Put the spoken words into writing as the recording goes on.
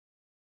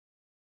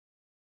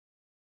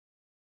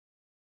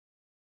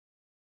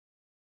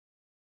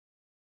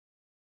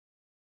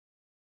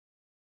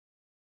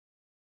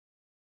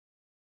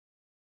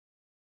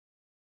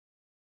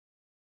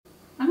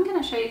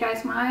to show you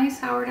guys my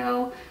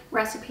sourdough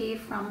recipe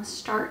from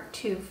start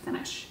to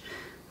finish.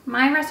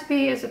 My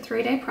recipe is a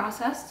 3-day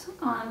process.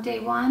 On day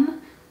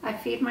 1, I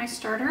feed my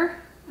starter.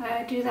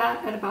 I do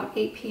that at about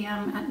 8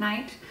 p.m. at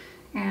night,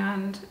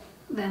 and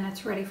then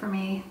it's ready for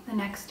me the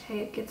next day.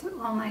 It gets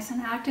all nice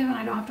and active, and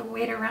I don't have to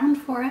wait around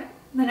for it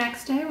the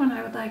next day when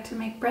I would like to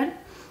make bread.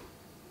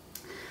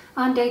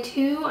 On day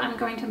 2, I'm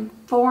going to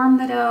form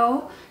the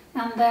dough,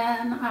 and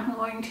then I'm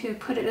going to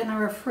put it in the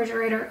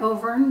refrigerator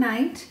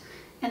overnight.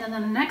 And then the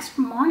next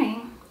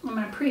morning, I'm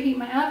going to preheat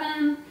my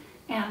oven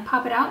and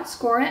pop it out,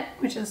 score it,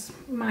 which is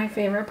my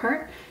favorite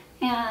part.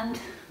 And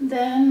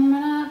then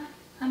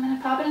I'm gonna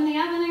pop it in the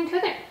oven and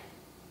cook it.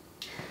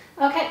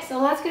 Okay,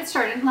 so let's get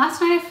started. Last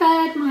night I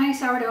fed my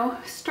sourdough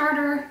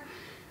starter.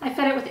 I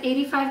fed it with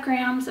 85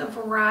 grams of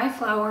rye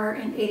flour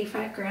and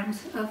 85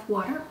 grams of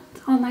water.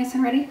 It's all nice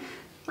and ready.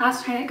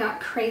 Last night it got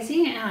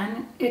crazy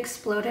and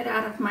exploded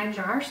out of my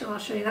jar, so I'll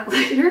show you that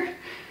later.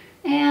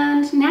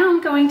 And now I'm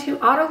going to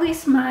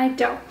auto-lease my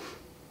dough,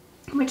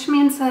 which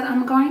means that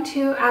I'm going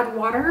to add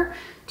water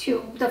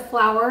to the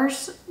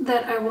flours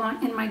that I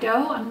want in my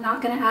dough. I'm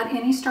not going to add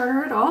any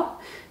starter at all,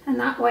 and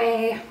that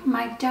way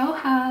my dough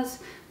has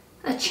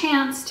a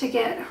chance to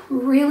get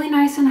really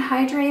nice and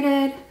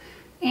hydrated,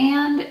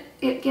 and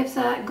it gives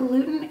that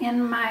gluten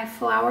in my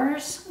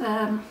flours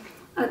a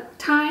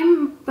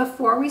time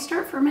before we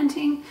start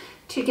fermenting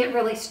to get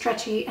really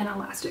stretchy and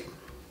elastic.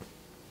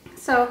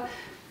 So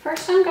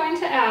first I'm going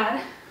to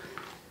add,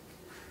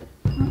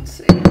 let's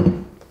see,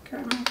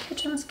 grab my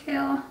kitchen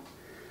scale,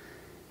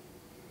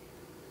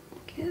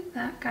 get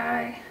that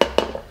guy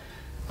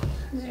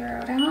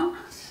zeroed out,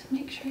 so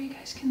make sure you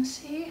guys can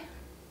see,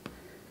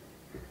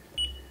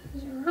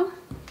 0.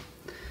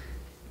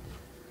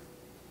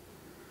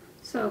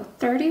 So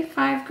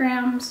 35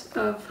 grams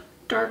of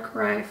dark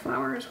rye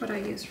flour is what I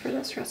use for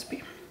this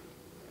recipe.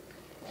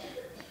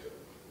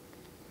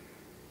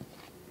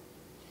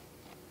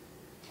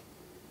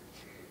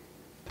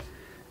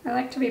 I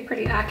like to be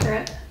pretty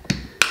accurate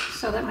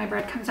so that my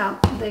bread comes out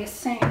the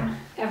same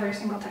every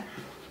single time.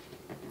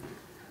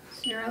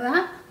 0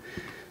 that.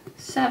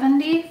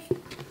 70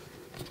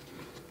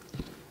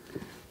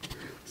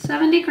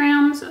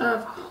 grams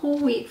of whole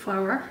wheat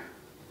flour.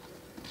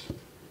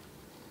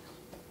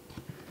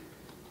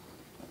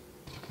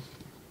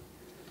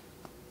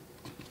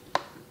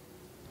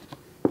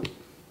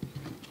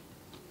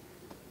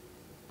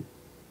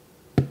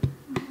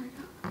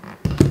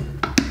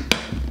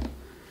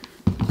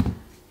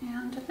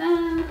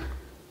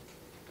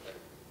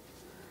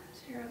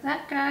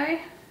 That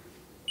guy,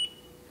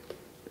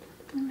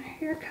 and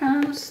here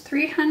comes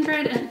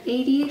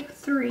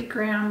 383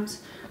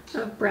 grams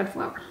of bread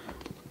flour.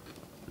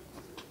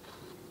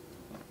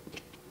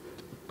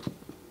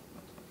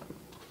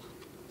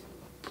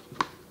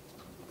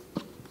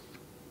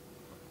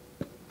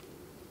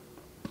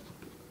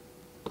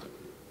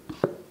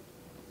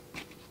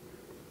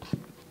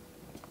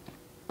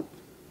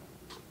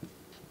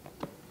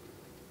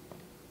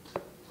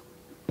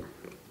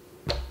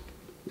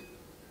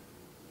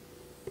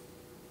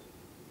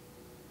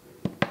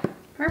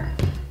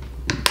 Perfect. So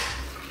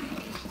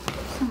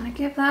I'm going to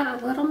give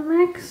that a little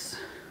mix.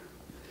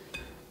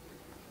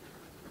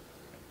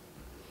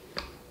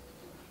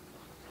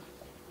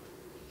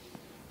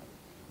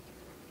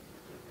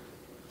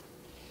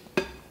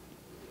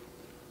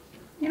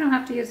 You don't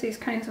have to use these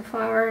kinds of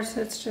flours.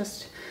 It's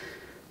just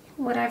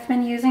what I've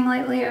been using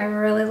lately. I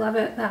really love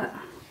it. That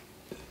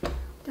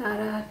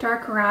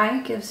dark rye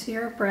gives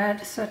your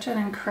bread such an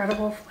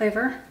incredible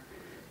flavor.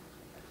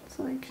 It's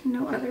like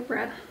no other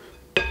bread.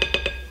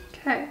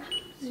 Okay,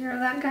 0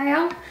 that guy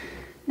out.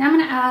 Now I'm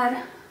going to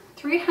add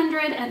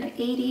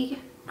 380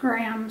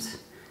 grams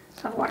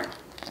of water.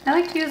 I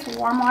like to use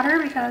warm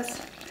water because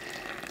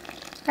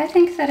I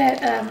think that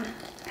it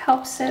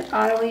helps it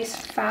auto-lease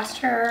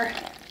faster.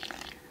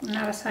 I'm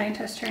not a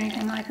scientist or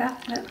anything like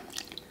that, but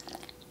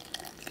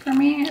for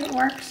me it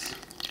works.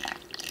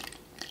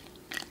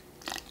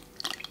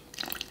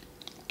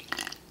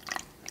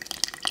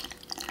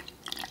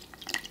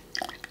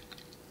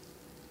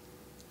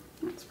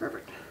 That's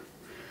perfect.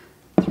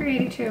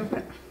 382,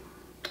 but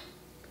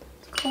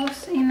it's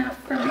close enough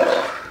for me.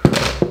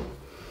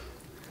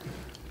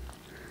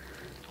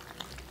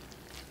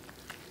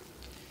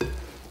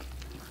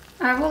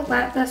 I will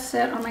let this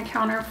sit on my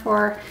counter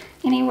for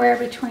anywhere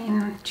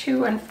between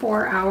 2 and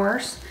 4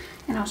 hours,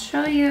 and I'll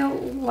show you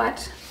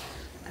what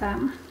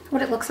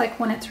it looks like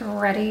when it's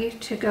ready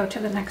to go to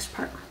the next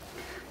part.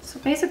 So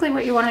basically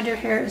what you want to do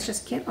here is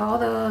just get all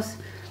those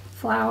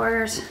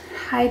flours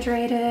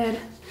hydrated.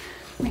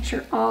 Make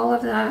sure all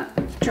of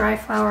that dry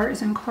flour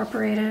is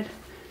incorporated.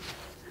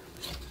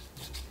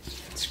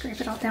 Scrape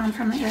it all down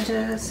from the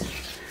edges.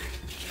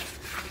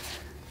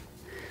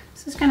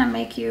 This is going to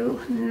make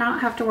you not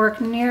have to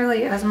work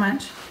nearly as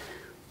much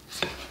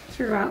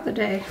throughout the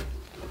day.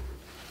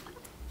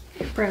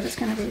 Your bread is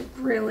going to be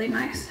really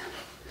nice.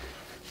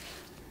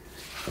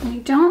 And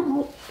you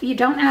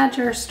don't add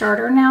your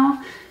starter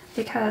now,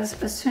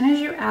 because as soon as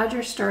you add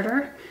your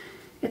starter,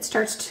 it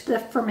starts the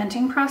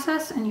fermenting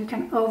process and you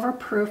can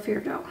overproof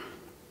your dough.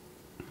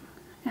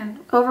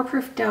 And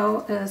overproof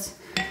dough is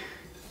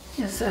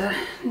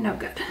no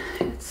good.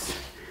 It's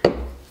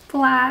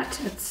flat,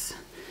 it's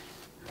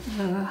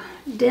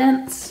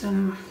dense,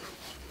 and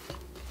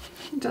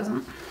it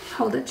doesn't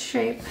hold its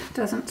shape,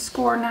 doesn't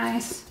score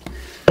nice.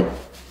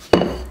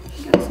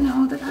 You guys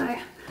know that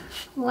I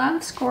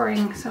love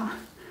scoring, so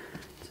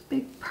it's a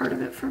big part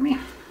of it for me.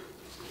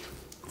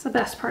 It's the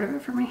best part of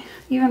it for me.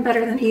 Even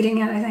better than eating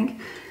it, I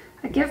think.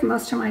 I give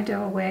most of my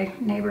dough away,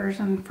 neighbors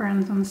and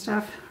friends and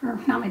stuff.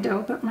 Or not my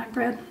dough, but my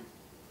bread.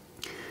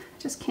 I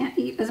just can't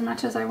eat as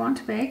much as I want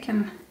to bake,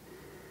 and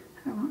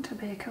I want to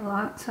bake a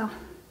lot, so.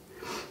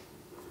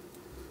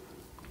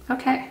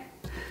 Okay,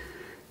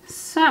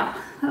 so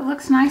that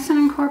looks nice and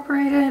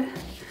incorporated.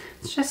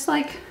 It's just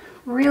like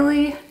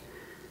really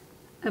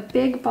a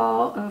big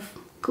ball of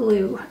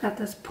glue at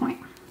this point.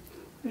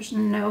 There's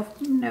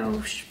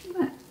nothing,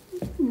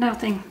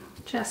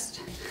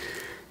 just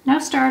no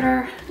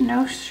starter,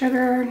 no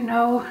sugar,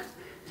 no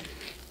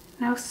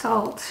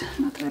salt.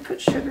 Not that I put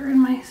sugar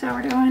in my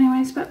sourdough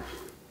anyways, but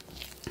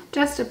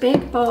just a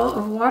big bowl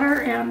of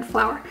water and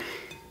flour.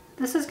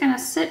 This is gonna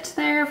sit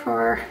there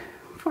for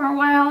a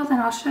while, then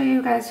I'll show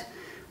you guys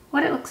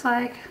what it looks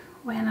like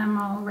when I'm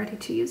all ready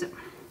to use it.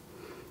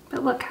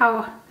 But look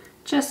how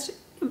just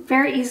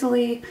very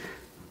easily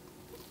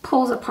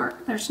pulls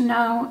apart. There's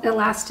no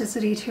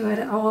elasticity to it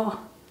at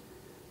all.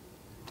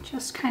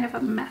 Just kind of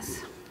a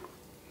mess.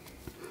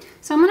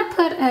 So I'm gonna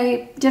put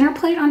a dinner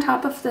plate on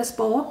top of this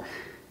bowl.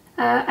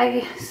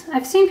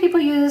 I've seen people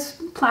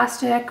use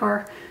plastic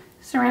or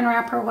saran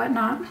wrap or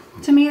whatnot.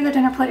 To me, the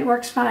dinner plate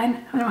works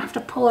fine. I don't have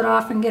to pull it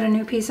off and get a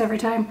new piece every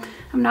time.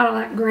 I'm not all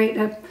that great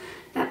at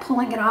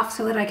pulling it off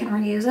so that I can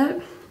reuse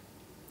it.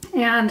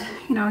 And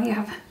you know, you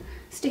have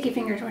sticky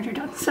fingers when you're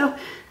done. So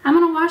I'm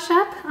gonna wash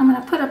up. I'm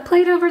gonna put a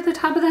plate over the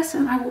top of this,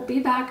 and I will be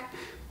back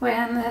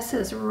when this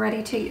is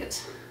ready to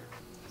use.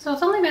 So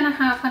it's only been a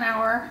half an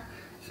hour,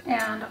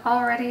 and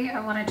already I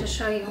wanted to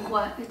show you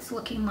what it's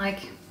looking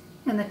like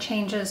in the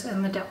changes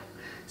in the dough.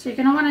 So you're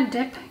gonna wanna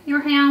dip your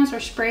hands or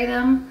spray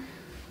them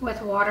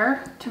with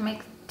water to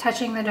make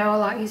touching the dough a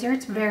lot easier.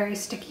 It's very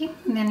sticky,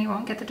 and then you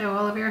won't get the dough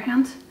all over your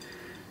hands.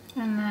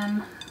 And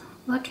then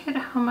look at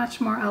how much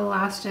more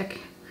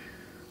elastic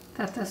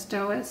that this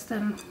dough is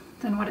than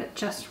what it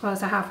just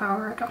was a half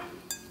hour ago.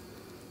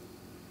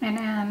 And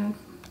in,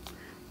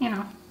 you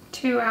know,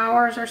 2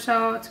 hours or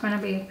so, it's gonna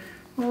be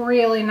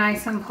really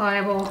nice and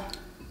pliable.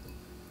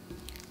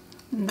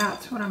 And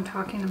that's what I'm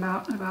talking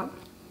about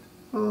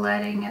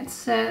letting it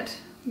sit,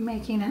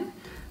 making it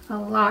a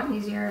lot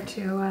easier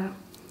to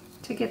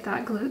get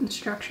that gluten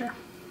structure.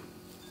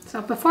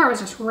 So before it was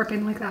just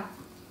ripping like that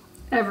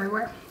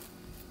everywhere.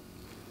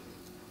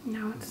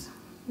 Now it's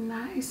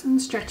nice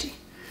and stretchy.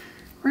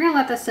 We're gonna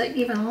let this sit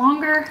even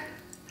longer.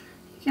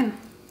 You can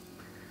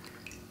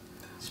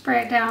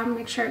spray it down,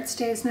 make sure it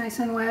stays nice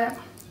and wet.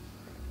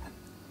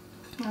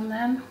 And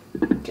then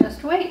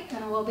just wait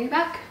and we'll be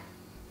back.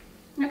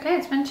 Okay,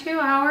 it's been 2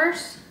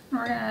 hours.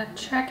 We're gonna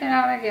check it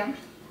out again.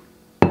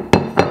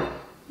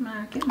 I'm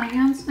gonna get my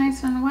hands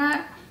nice and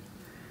wet.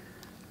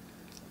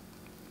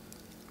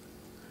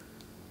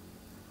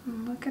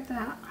 And look at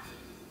that.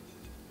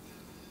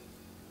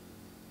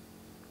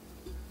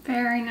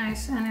 Very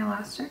nice and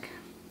elastic.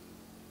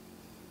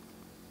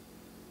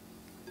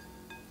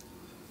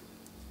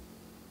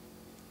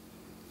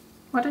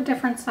 What a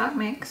difference that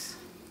makes.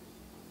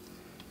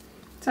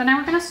 So now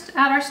we're going to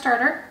add our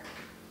starter.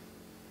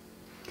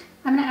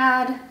 I'm going to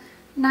add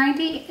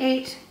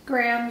 98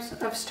 grams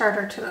of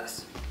starter to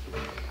this. I'll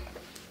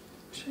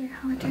show you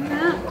how I do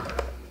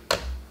that.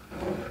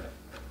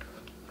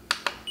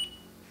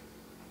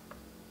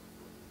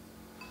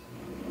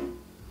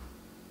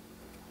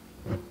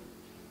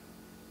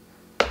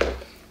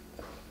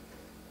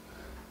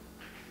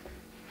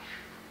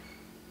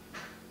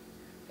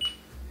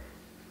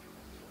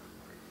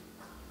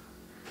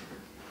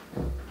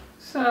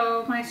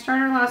 So my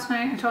starter last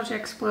night, I told you,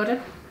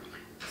 exploded.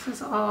 This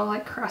is all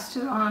like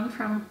crusted on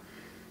from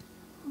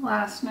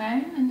last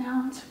night, and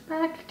now it's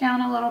back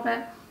down a little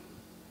bit.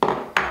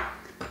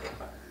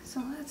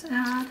 So let's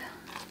add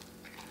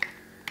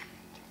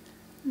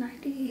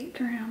 98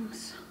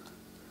 grams.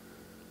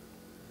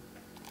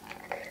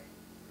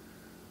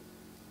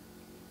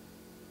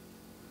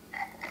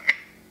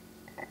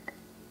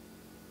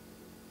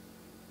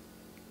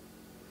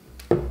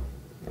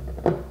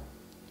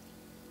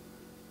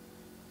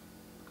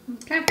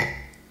 Okay,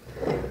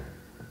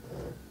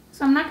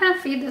 so I'm not going to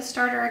feed this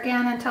starter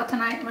again until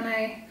tonight when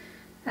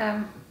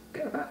I'm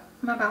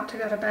about to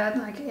go to bed,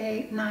 like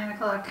 8, 9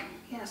 o'clock.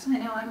 Yes, I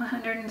know I'm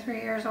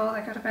 103 years old.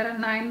 I go to bed at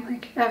 9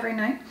 like every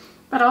night.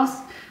 But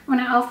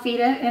I'll feed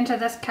it into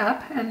this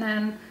cup, and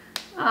then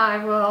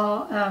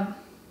I'll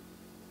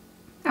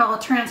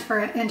transfer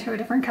it into a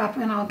different cup,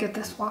 and I'll get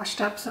this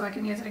washed up so I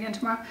can use it again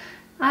tomorrow.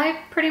 I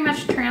pretty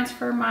much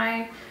transfer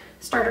my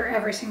starter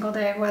every single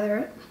day, whether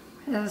it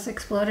has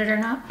exploded or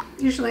not.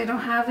 Usually I don't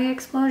have the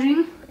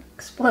exploding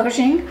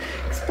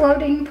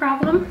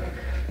problem,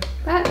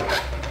 but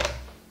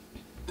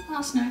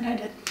last night I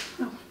did.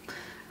 Oh.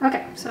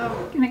 Okay, so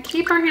I'm gonna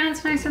keep our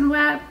hands nice and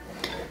wet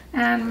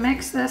and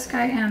mix this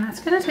guy in. It's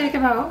gonna take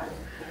about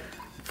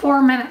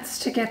 4 minutes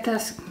to get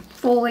this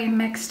fully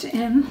mixed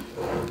in.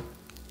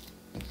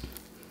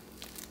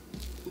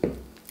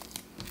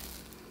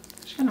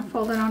 Just gonna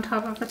fold it on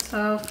top of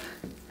itself,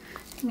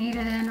 knead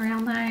it in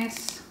real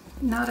nice.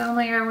 Not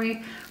only are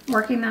we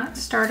working that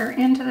starter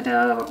into the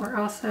dough, but we're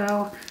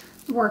also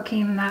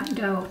working that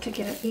dough to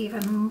get it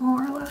even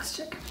more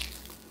elastic.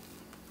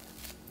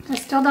 I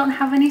still don't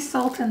have any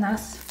salt in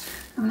this.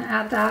 I'm gonna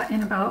add that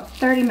in about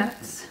 30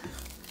 minutes.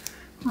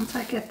 Once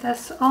I get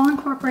this all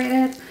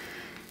incorporated,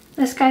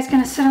 this guy's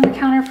gonna sit on the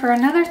counter for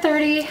another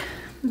 30,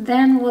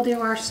 then we'll do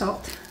our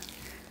salt.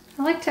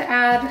 I like to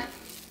add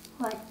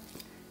like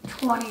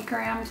 20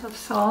 grams of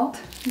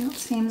salt. It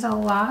seems a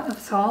lot of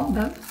salt,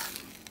 but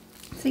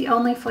it's the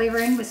only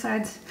flavoring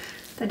besides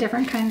the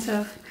different kinds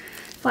of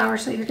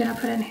flours that you're gonna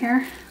put in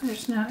here.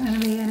 There's not gonna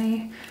be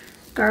any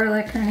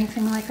garlic or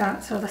anything like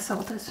that, so the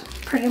salt is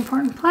pretty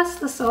important. Plus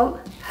the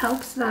salt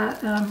helps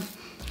that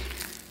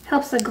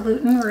helps the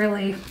gluten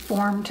really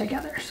form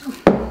together. So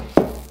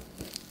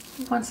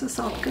once the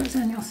salt goes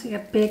in, you'll see a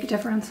big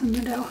difference in the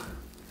dough.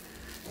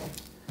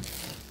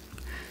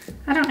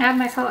 I don't add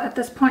my salt at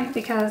this point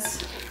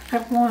because I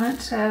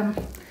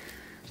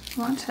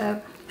want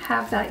to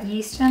have that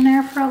yeast in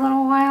there for a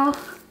little while.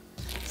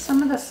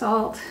 Some of the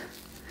salt,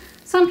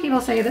 some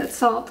people say that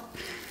salt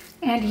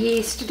and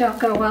yeast don't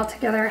go well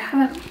together. I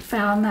haven't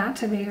found that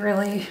to be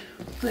really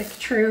like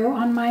true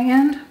on my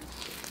end.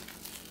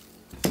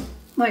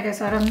 Like I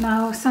said, I'm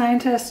no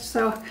scientist,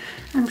 so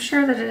I'm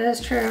sure that it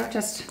is true.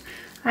 Just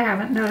I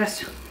haven't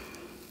noticed.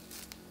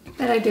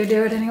 But I do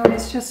it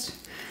anyways. Just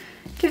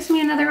gives me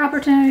another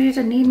opportunity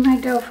to knead my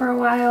dough for a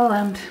while,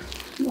 and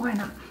why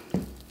not?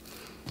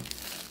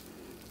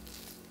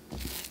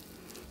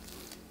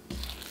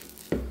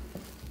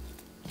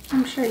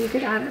 I'm sure you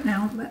could add it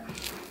now, but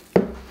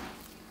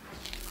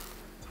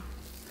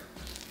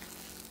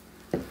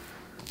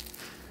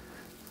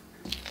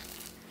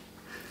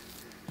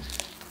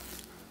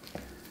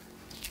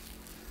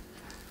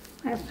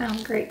I've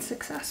found great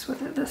success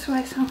with it this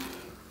way, so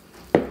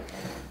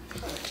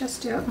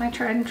just do it my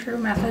tried and true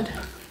method.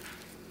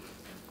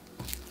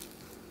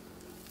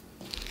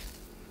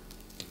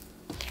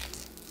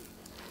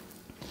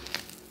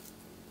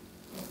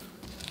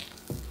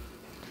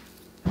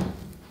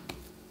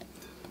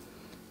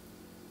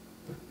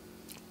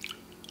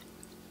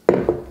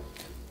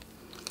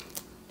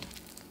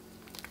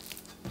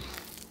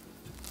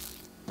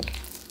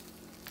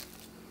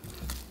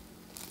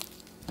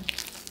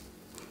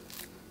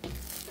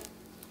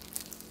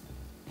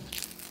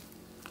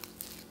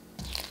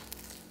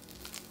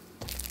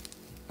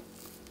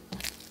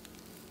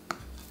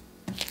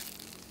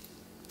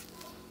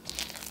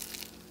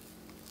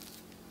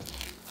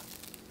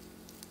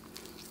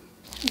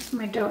 This is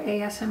my dough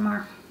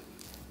ASMR.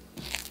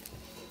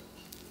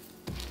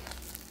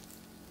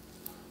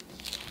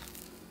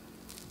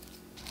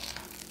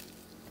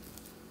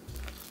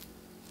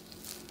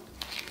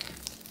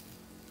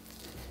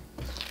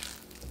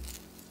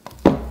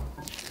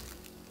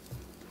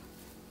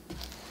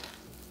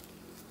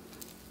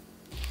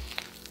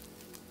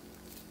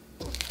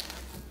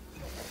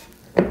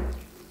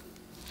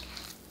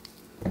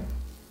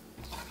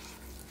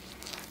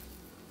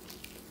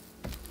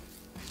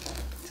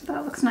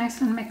 That looks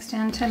nice and mixed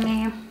in to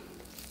me.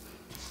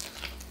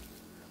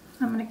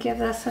 I'm going to give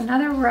this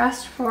another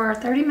rest for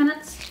 30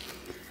 minutes.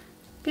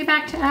 Be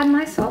back to add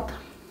my salt.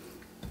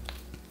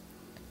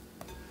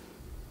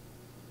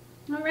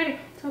 Alrighty,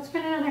 so it's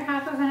been another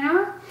half of an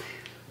hour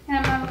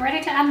and I'm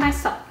ready to add my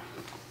salt.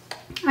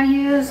 I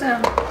use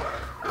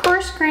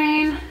coarse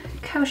grain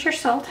kosher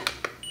salt.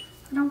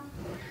 I don't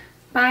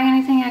buy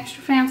anything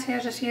extra fancy, I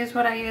just use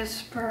what I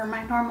use for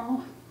my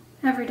normal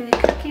everyday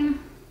cooking.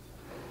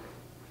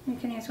 You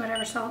can use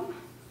whatever salt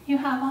you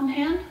have on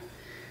hand.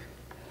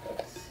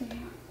 Let's see.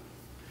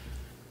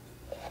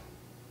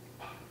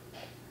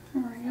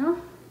 There we go.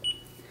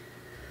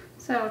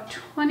 So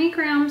 20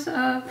 grams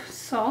of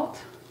salt.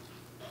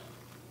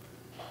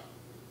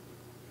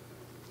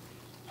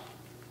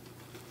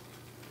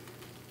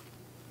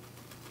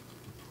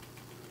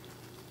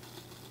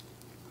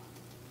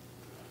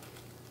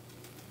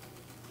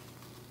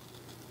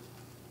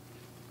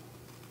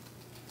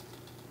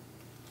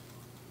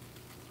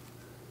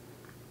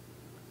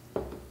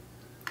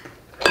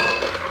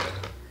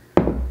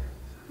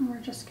 We're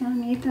just going to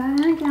knead that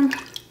in again.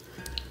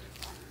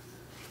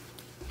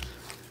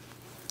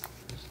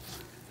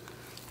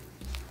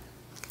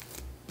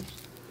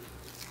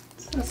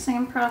 It's the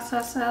same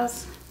process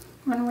as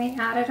when we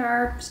added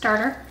our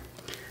starter.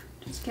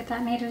 Just get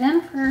that kneaded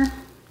in for a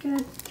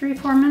good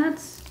 3-4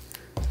 minutes.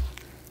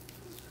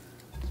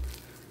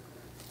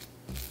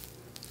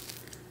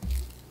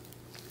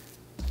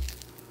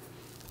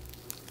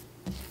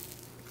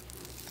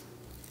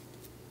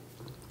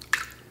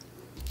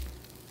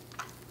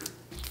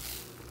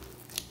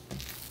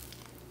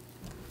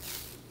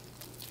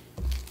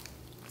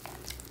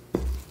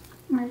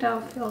 My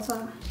dough feels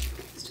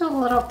still a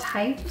little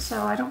tight,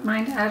 so I don't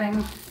mind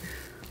adding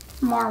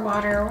more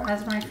water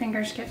as my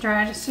fingers get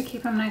dry just to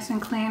keep them nice and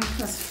clean,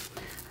 because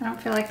I don't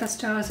feel like this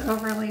dough is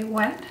overly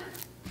wet.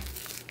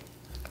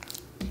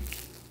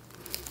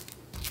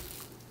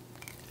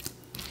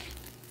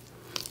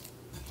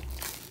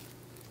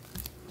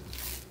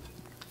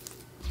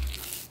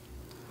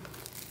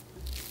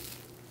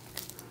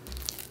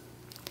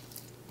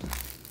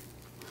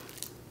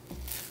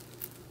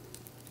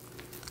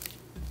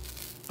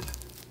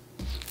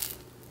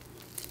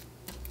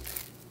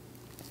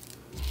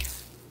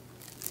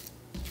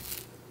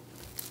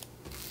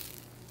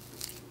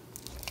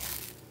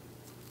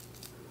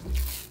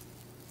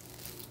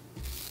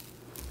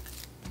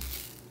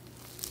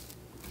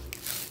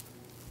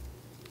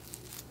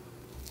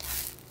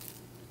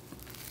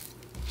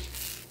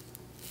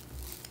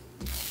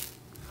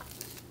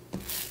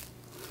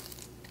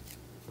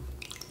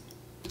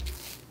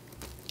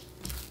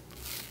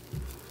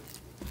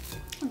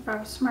 If I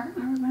was smart,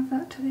 I would move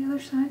that to the other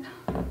side.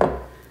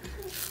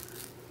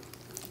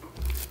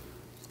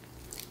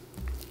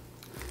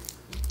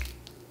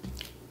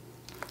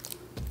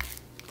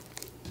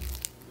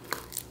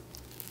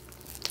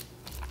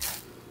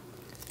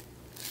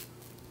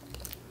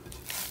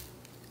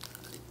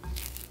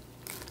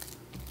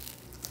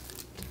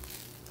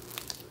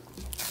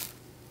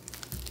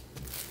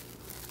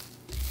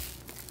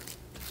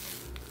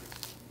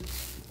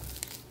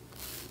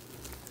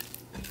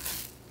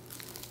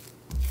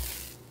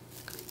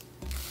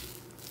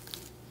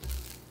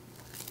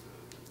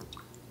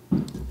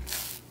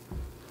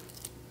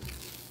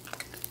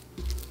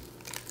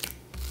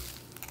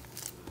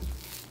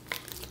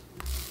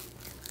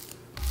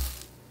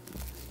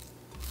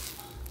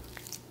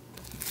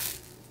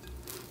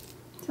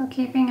 So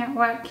keeping it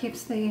wet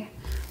keeps the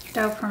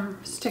dough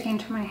from sticking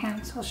to my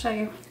hands. I'll show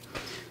you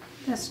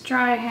this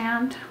dry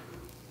hand.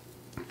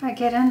 If I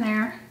get in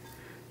there,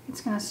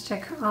 it's going to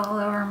stick all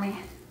over me.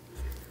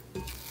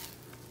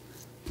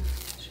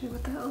 Show you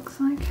what that looks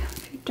like.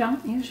 If you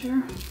don't use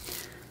your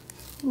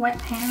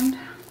wet hand,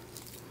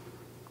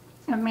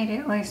 it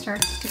immediately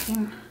starts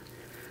sticking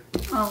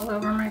all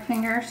over my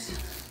fingers.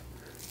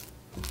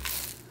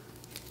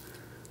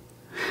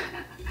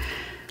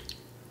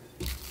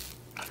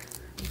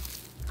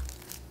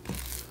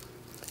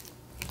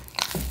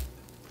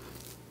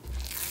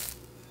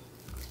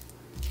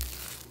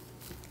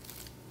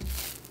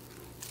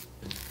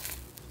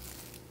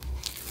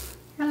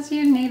 As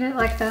you knead it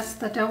like this,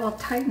 the dough will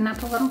tighten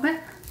up a little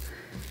bit,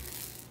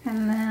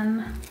 and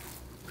then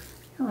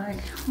like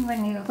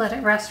when you let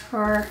it rest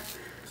for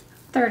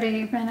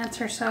 30 minutes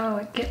or so,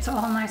 it gets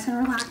all nice and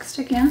relaxed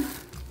again.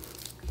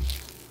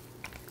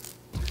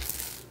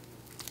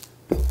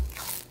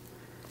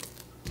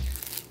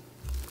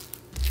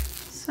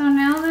 So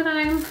now that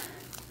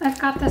I've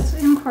got this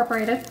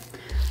incorporated,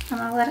 I'm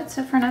going to let it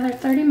sit for another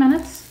 30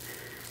 minutes.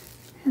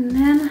 And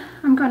then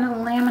I'm going to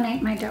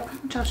laminate my dough,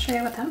 which I'll show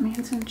you what that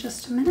means in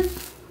just a minute.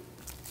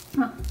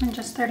 Well, in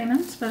just 30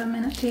 minutes, but a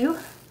minute to you.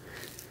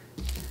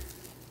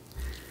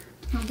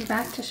 I'll be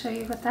back to show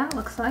you what that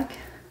looks like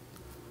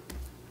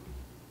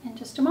in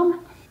just a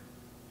moment.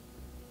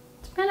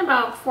 It's been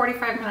about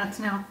 45 minutes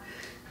now,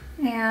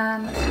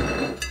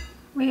 and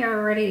we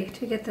are ready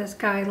to get this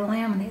guy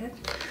laminated.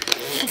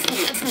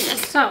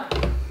 So,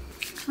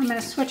 I'm going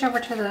to switch over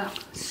to the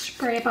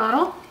spray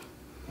bottle.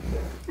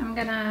 I'm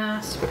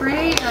gonna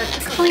spray a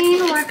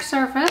clean work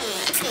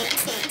surface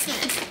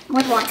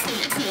with water.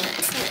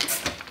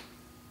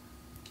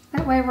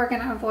 That way we're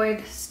gonna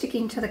avoid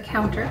sticking to the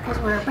counter because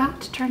we're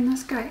about to turn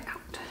this guy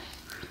out.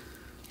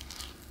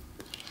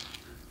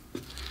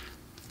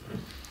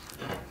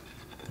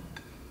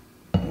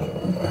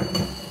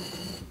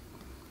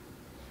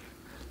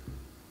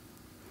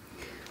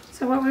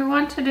 So what we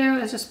want to do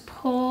is just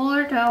pull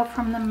our dough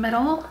from the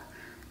middle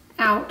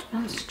out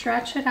and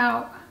stretch it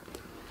out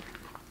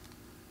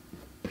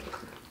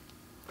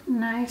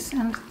nice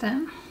and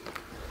thin.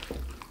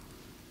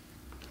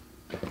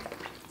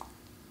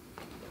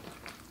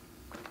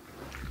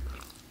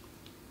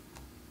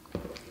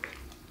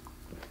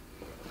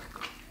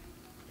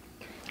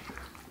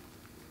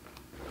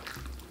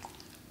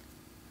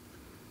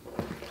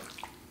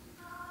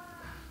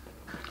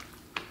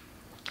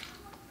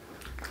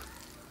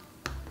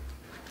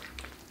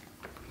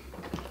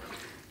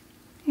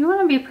 You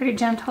want to be pretty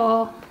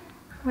gentle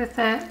with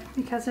it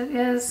because it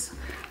is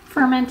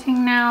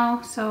fermenting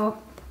now,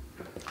 so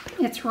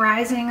it's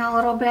rising a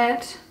little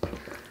bit.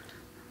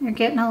 You're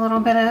getting a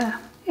little bit of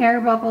air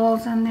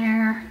bubbles in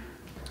there.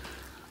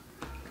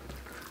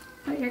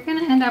 But you're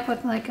gonna end up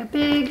with like a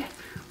big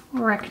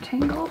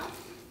rectangle.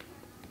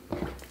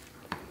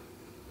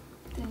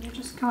 Then you're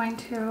just going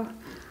to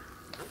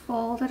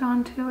fold it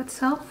onto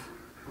itself.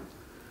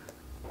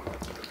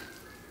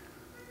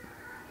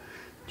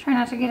 Try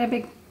not to get a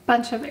big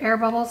bunch of air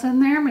bubbles in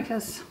there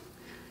because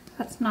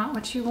that's not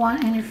what you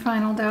want in your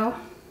final dough.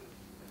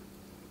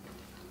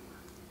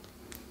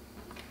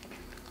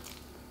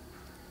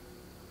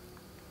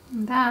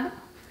 And that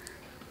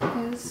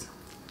is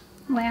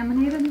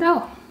laminated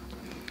dough.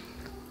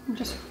 I'm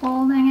just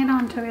folding it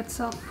onto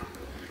itself.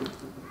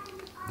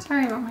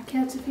 Sorry about my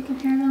kids if you can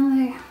hear them,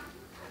 they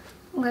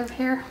live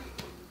here.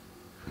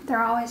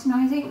 They're always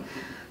noisy.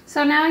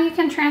 So now you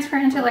can transfer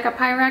it into like a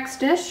Pyrex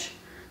dish,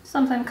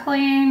 something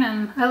clean,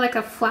 and I like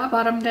a flat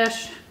bottom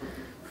dish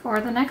for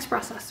the next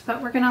process.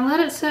 But we're gonna let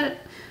it sit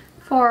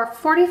for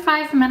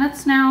 45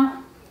 minutes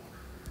now,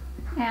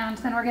 and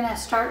then we're gonna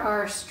start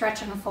our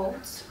stretch and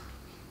folds.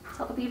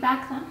 So I'll be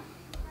back then.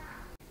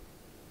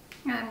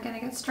 I'm gonna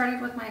get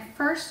started with my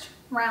first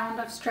round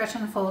of stretch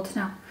and folds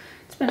now.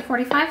 It's been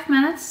 45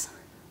 minutes.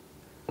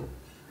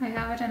 I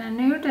have it in a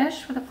new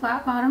dish with a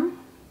flat bottom.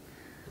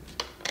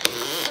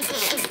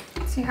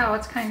 See how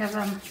it's kind of,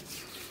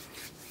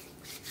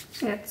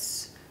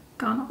 it's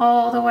gone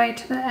all the way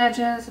to the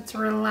edges. It's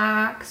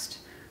relaxed.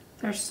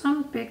 There's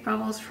some big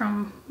bubbles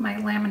from my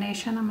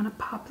lamination. I'm gonna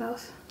pop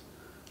those.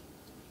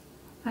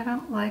 I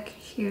don't like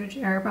huge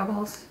air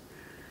bubbles.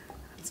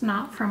 It's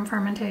not from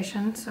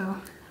fermentation, so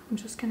I'm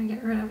just gonna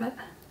get rid of it.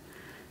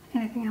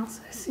 Anything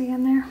else I see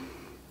in there?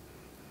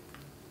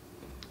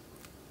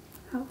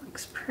 That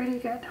looks pretty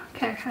good.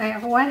 Okay, I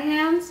have wet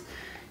hands,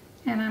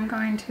 and I'm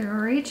going to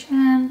reach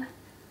in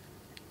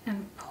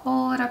and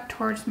pull it up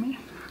towards me.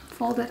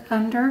 Fold it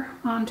under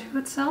onto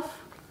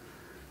itself.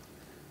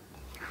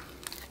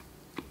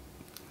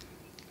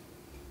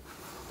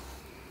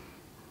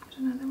 There's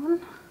another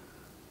one.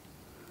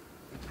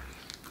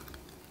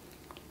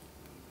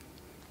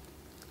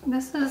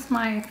 This is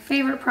my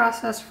favorite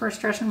process for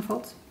stretch and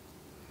folds.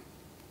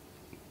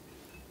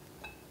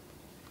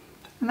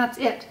 And that's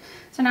it.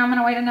 So now I'm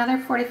gonna wait another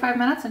 45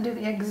 minutes and do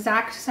the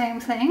exact same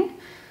thing.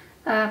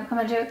 I'm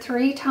gonna do it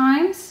 3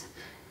 times.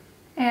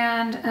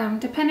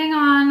 And depending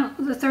on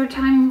the 3rd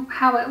time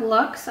how it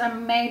looks, I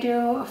may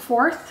do a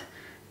 4th,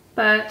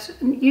 but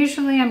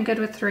usually I'm good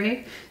with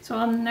 3. So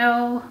I'll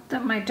know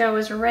that my dough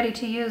is ready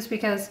to use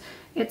because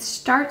it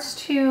starts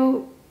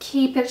to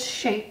keep its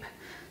shape.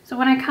 So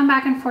when I come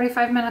back in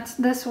 45 minutes,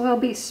 this will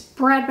be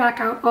spread back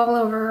out all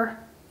over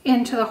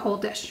into the whole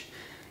dish.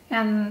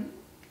 And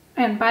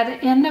by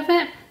the end of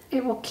it,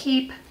 it will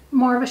keep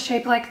more of a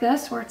shape like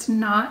this, where it's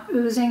not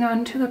oozing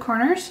onto the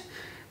corners,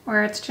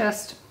 where it's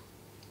just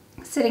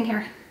sitting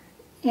here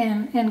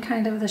in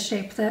kind of the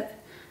shape that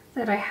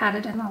I had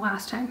it in the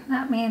last time.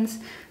 That means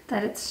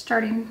that it's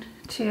starting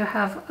to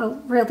have a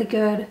really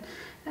good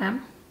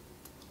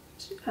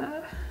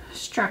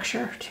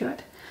structure to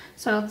it.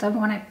 So then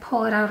when I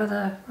pull it out of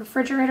the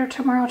refrigerator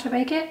tomorrow to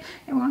bake it,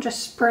 it won't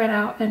just spread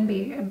out and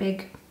be a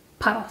big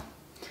puddle.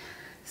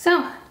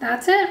 So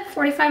that's it,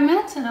 45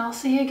 minutes, and I'll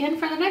see you again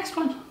for the next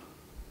one.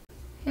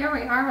 Here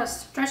we are with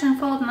stretch and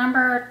fold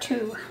number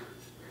 2.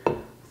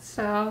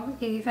 So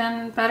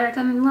even better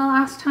than the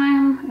last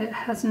time. It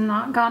has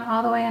not gone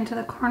all the way into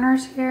the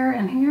corners here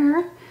and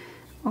here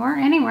or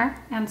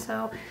anywhere. And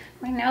so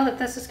we know that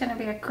this is going to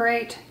be a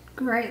great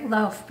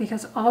loaf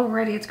because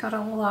already it's got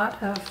a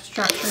lot of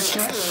structure to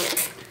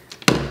it.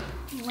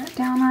 Let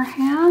down our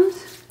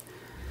hands.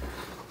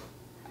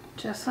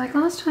 Just like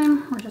last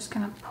time, we're just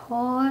going to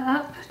pull it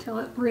up till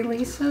it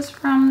releases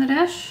from the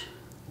dish.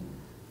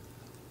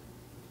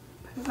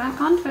 Put it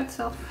back onto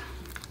itself.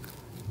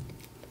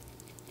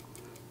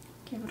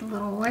 Give it a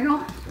little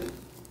wiggle.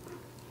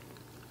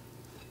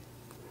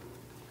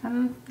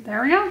 And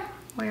there we go.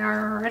 We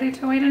are ready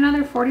to wait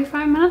another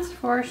 45 minutes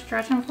for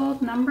stretch and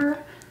fold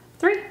number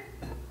 3.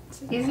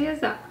 It's easy as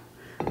that.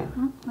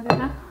 Oh, look at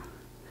that.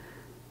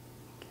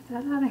 Get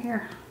that out of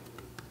here.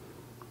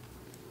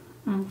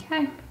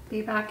 Okay,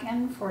 be back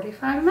in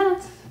 45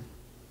 minutes.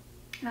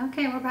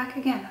 Okay, we're back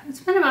again. It's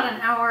been about an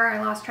hour.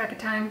 I lost track of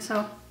time,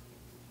 so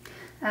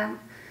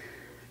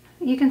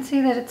you can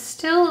see that it's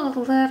still a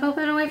little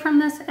bit away from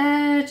this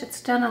edge.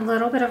 It's done a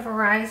little bit of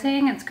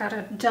rising. It's got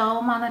a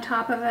dome on the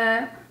top of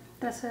it.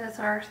 This is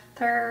our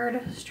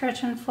 3rd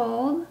stretch and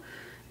fold.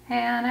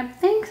 And I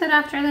think that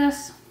after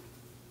this,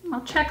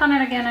 I'll check on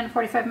it again in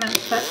 45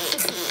 minutes,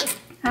 but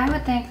I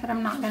would think that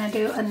I'm not gonna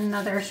do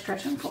another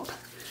stretch and fold.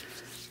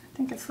 I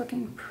think it's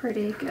looking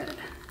pretty good.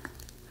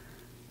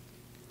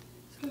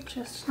 So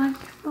just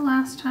like the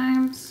last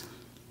times.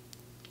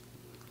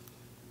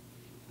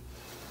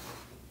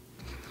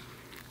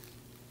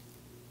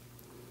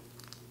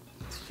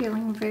 It's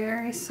feeling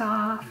very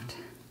soft.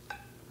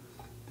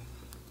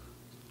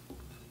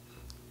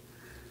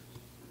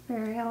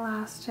 Very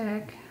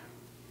elastic.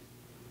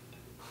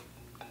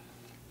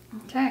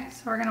 Okay,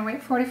 so we're gonna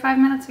wait 45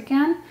 minutes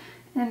again,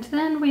 and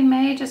then we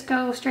may just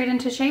go straight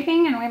into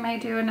shaping, and we may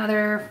do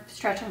another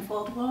stretch and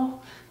fold.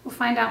 We'll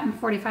find out in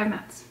 45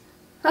 minutes.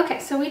 Okay,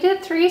 so we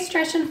did 3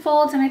 stretch and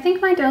folds, and I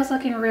think my dough's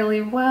looking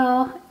really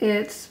well.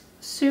 It's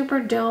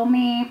super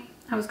domey.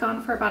 I was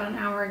gone for about an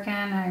hour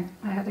again.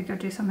 I had to go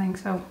do something,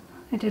 so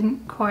I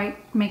didn't quite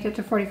make it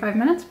to 45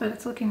 minutes, but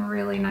it's looking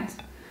really nice.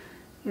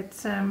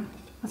 It's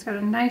got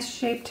a nice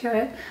shape to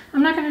it.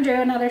 I'm not gonna do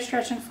another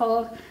stretch and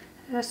fold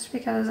just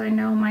because I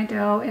know my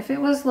dough. If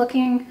it was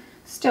looking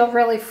still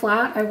really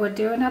flat, I would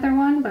do another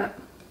one, but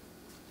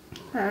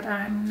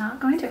I'm not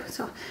going to.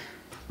 So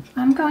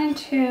I'm going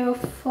to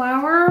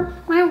flour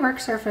my work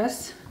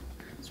surface.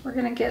 It's So we're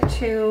gonna get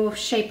to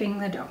shaping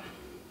the dough.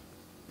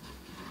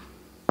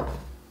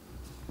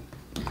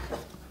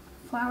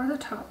 Flour the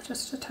top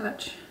just a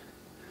touch.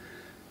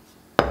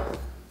 And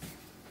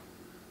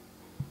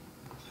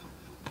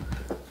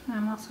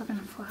I'm also gonna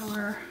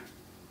flour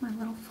my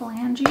little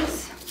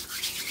phalanges.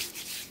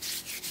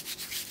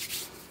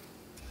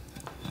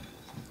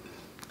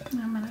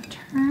 And I'm gonna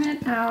turn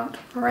it out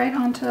right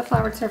onto the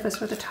floured surface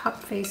with the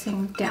top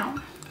facing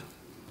down.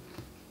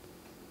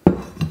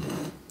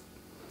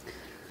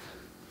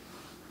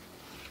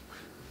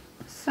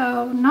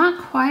 So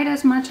not quite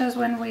as much as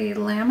when we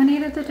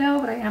laminated the dough,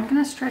 but I am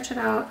going to stretch it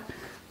out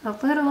a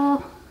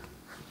little.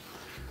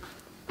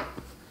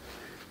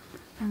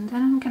 And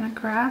then I'm going to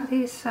grab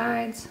these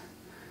sides,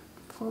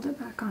 fold it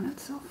back on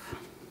itself.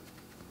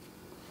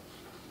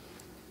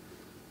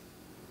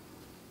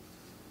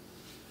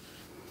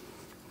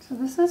 So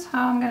this is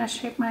how I'm going to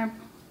shape my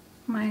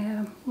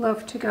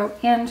loaf to go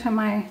into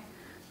my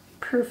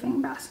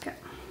proofing basket.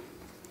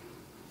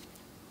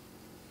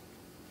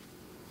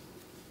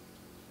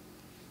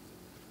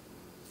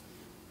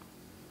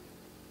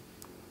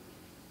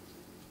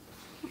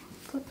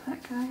 Flip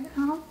that guy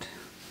out.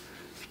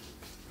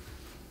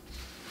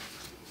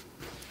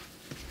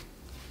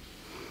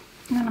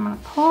 And then I'm going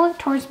to pull it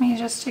towards me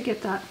just to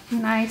get that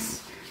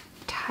nice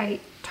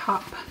tight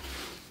top.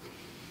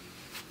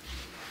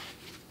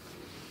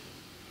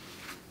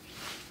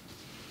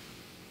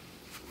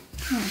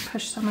 And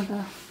push some of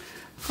the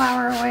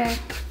flour away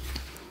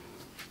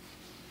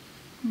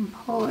and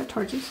pull it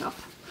towards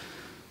yourself.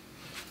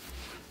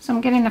 So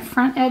I'm getting the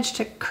front edge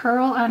to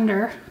curl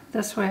under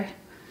this way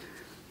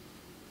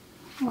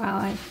while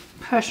I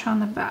push on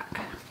the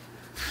back.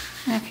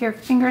 And if your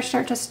fingers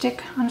start to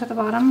stick onto the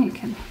bottom, you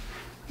can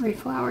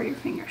reflour your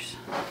fingers.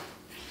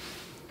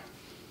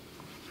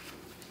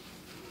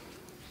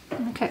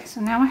 Okay,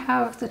 so now I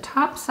have the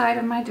top side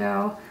of my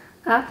dough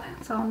up.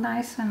 It's all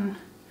nice and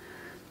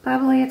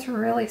bubbly. It's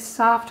really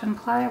soft and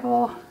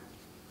pliable.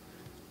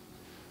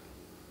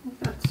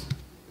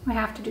 We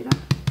have to do that.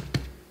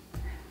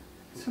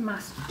 It's a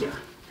must do.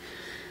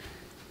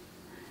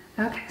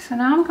 Okay, so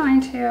now I'm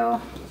going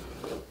to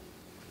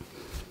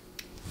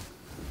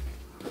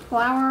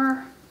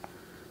flour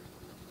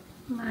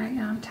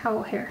my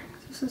towel here.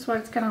 This is what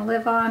it's going to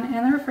live on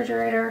in the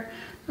refrigerator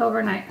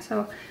overnight.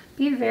 So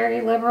be very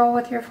liberal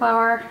with your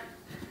flour.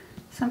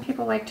 Some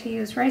people like to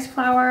use rice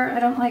flour. I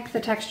don't like the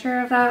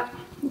texture of that.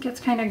 It gets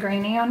kind of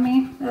grainy on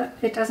me.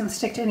 It doesn't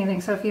stick to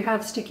anything. So if you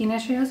have sticking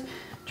issues,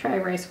 try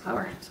rice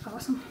flour. It's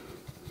awesome.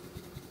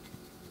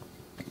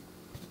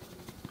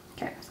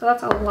 Okay, so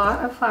that's a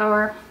lot of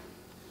flour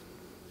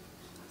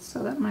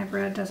so that my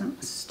bread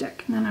doesn't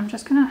stick. And then I'm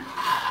just going to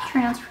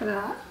transfer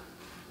that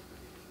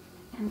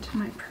into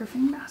my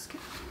proofing basket.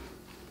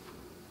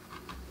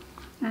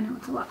 I know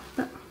it's a lot,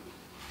 but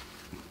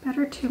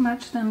better too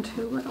much than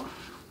too little.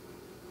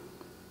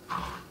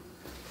 I'm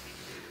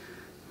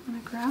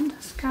going to grab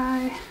this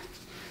guy,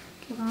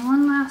 give him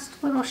one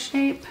last little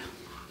shape.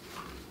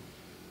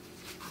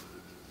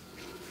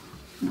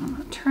 And I'm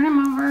going to turn him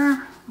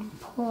over and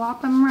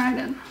plop him right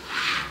in.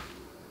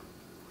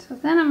 So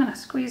then I'm going to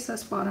squeeze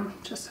this bottom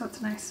just so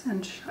it's nice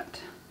and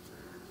shut.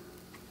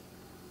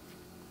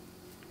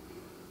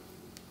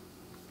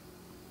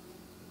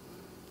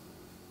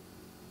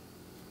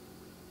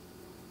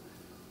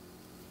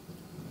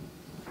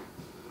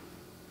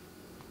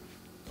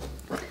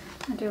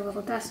 I do a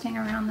little dusting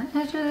around the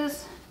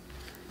edges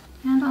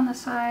and on the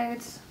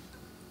sides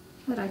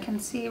so that I can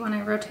see when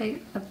I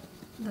rotate the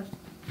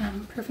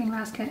proofing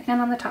basket,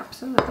 and on the top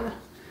so that the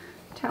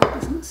towel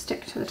doesn't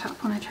stick to the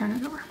top when I turn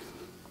it over.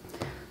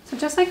 So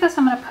just like this,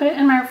 I'm going to put it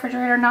in my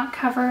refrigerator, not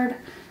covered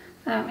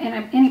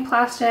in any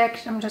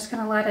plastic. I'm just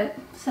going to let it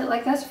sit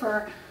like this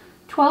for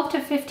 12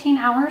 to 15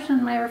 hours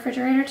in my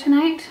refrigerator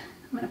tonight.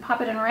 I'm going to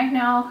pop it in right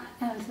now,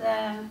 and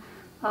then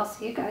I'll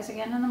see you guys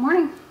again in the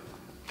morning.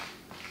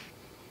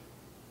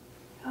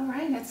 All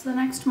right, it's the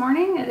next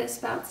morning. It is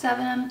about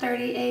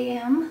 7:30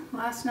 a.m.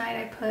 Last night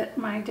I put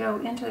my dough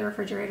into the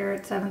refrigerator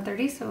at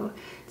 7:30, so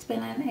it's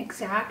been an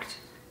exact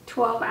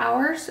 12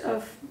 hours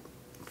of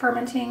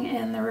fermenting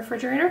in the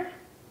refrigerator.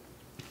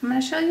 I'm going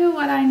to show you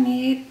what I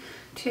need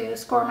to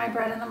score my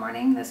bread in the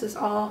morning. This is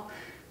all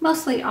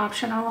mostly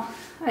optional.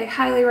 I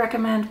highly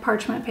recommend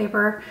parchment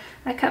paper.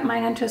 I cut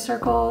mine into a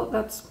circle.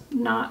 That's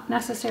not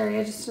necessary.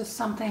 It's just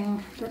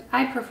something that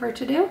I prefer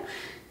to do.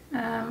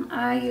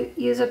 I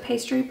use a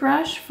pastry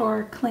brush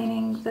for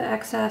cleaning the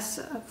excess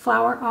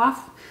flour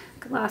off.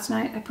 Last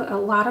night I put a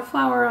lot of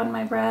flour on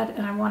my bread,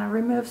 and I want to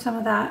remove some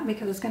of that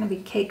because it's going to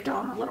be caked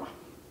on a little.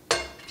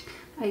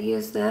 I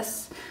use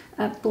this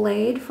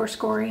blade for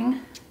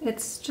scoring.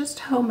 It's just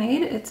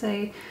homemade. It's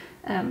a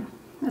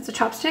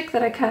chopstick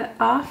that I cut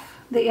off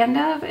the end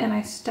of, and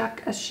I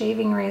stuck a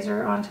shaving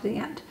razor onto the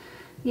end.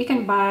 You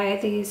can buy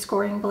these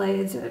scoring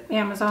blades at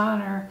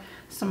Amazon or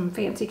some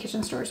fancy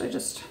kitchen stores. I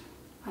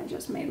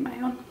just made my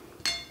own.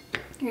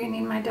 You're gonna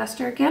need my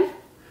duster again.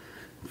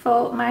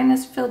 Mine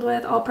is filled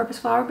with all-purpose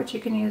flour, but you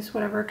can use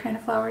whatever kind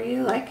of flour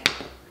you like.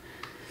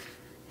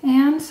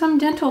 and some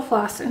dental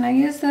floss. And I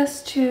use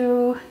this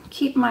to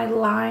keep my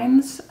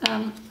lines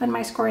and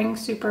my scoring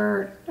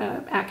super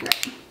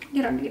accurate.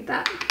 You don't need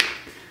that,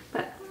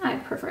 but I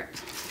prefer it.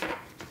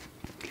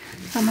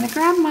 So I'm gonna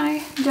grab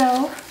my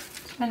dough.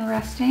 It's been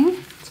resting.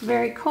 It's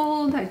very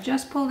cold. I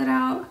just pulled it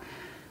out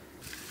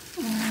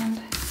and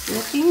it's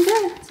looking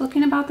good. It's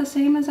looking about the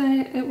same as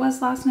it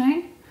was last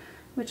night,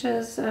 which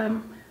is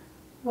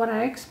what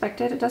I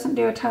expected. It doesn't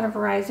do a ton of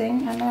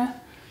rising in the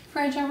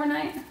fridge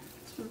overnight.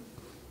 So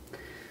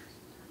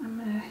I'm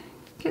gonna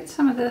get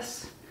some of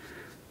this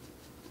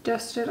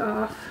dusted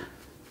off.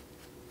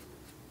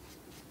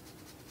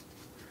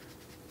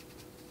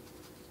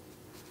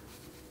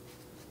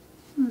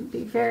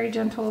 Be very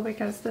gentle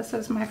because this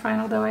is my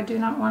final dough. I do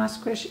not want to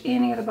squish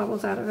any of the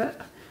bubbles out of it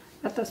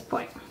at this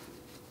point.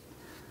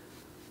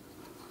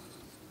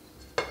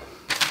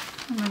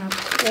 I'm going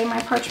to lay my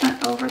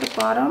parchment over the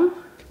bottom.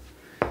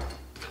 I'm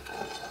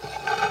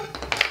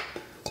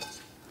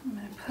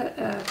going to put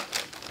a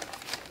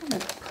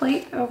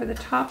plate over the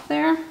top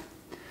there,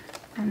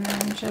 and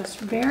then just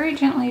very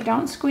gently,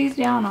 don't squeeze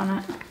down on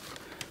it,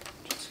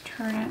 just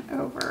turn it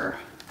over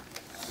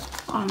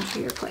onto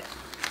your plate.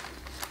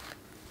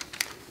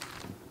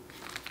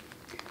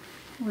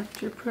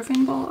 Lift your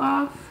proofing bowl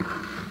off.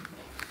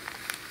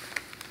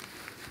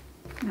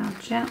 Now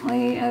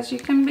gently as you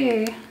can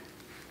be,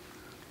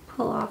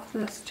 pull off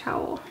this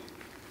towel.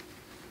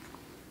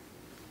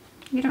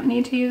 You don't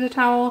need to use a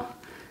towel.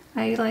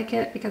 I like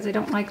it because I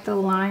don't like the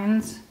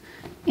lines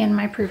in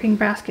my proofing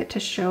basket to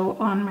show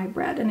on my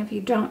bread. And if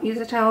you don't use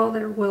a towel,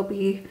 there will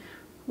be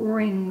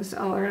rings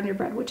all around your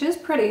bread, which is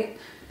pretty.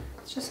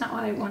 It's just not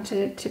what I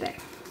wanted today.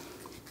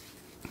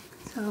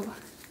 So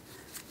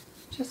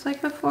just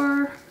like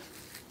before,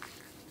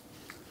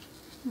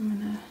 I'm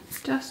gonna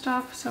dust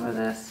off some of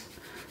this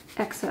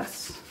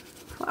excess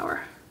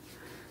flour.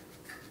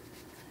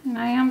 And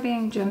I am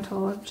being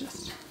gentle. I'm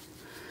just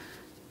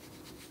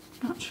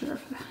not sure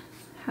if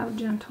how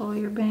gentle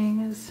you're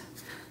being is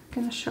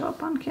gonna show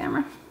up on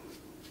camera.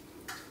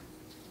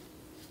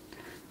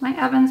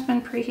 My oven's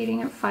been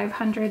preheating at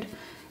 500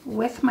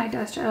 with my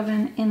Dutch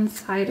oven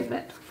inside of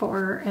it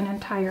for an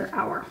entire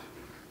hour.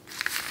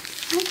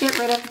 I'm gonna get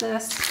rid of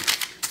this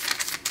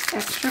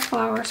extra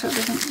flour so it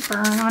doesn't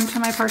burn onto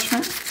my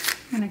parchment,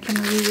 and I can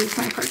reuse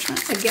my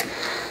parchment again.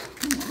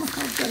 And then look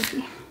all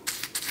junky.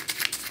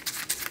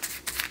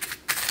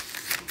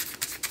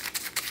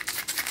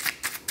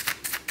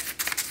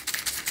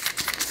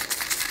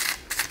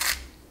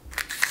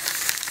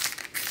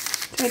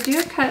 So I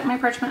do cut my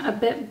parchment a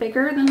bit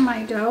bigger than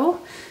my dough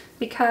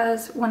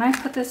because when I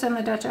put this in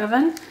the Dutch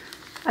oven,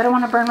 I don't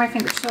want to burn my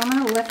fingers. So I'm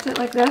going to lift it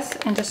like this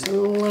and just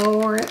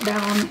lower it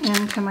down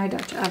into my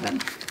Dutch oven.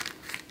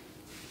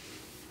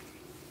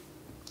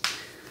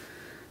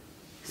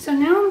 So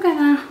now I'm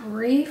gonna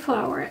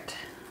re-flour it.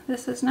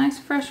 This is nice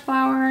fresh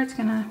flour. It's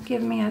gonna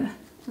give me a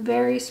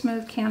very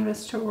smooth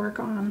canvas to work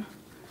on.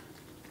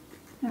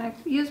 And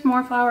I've used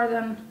more flour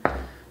than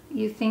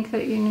you think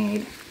that you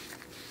need.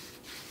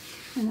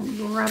 And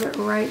then rub it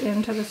right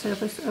into the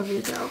surface of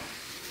your dough.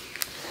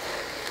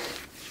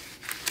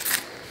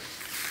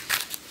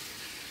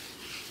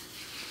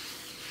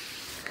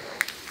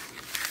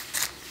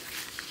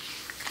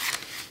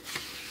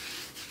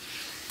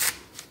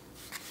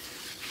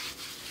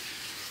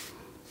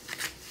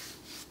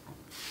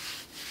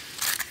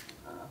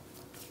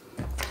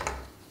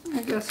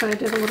 I guess I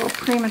did a little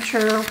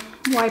premature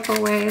wipe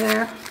away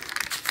there.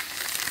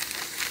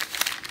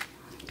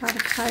 Got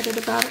excited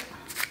about it.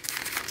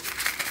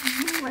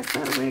 Wipe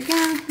that away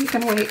again. You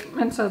can wait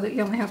and so that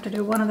you only have to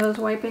do one of those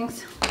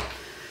wipings.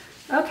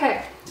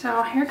 Okay,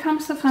 so here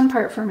comes the fun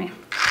part for me.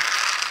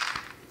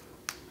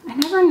 I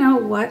never know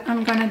what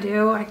I'm gonna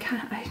do. I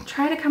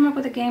try to come up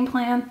with a game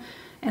plan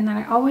and then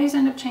I always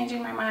end up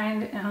changing my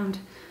mind and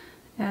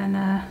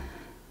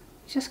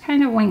just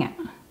kind of wing it.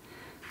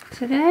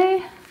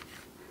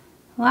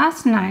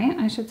 Last night,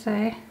 I should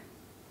say,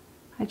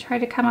 I tried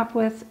to come up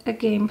with a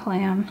game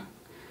plan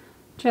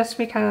just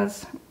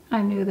because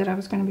I knew that I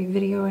was going to be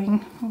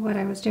videoing what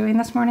I was doing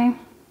this morning.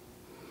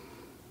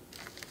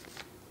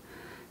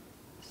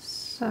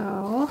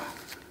 So,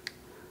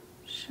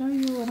 show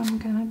you what I'm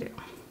going to do.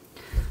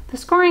 The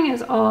scoring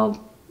is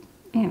all,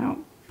 you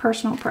know,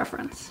 personal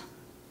preference.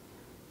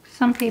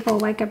 Some people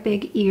like a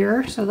big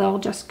ear, so they'll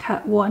just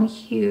cut one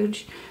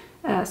huge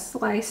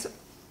slice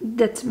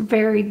that's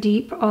very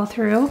deep all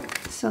through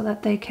so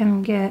that they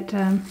can get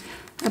a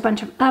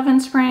bunch of oven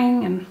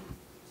spring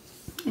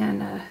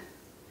and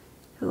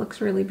it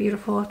looks really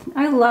beautiful.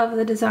 I love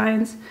the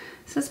designs.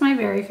 This is my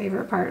very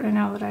favorite part. I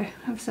know that I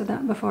have said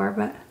that before,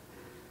 but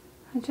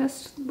I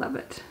just love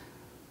it.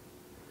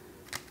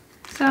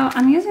 So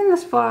I'm using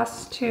this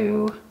floss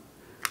to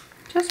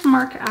just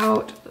mark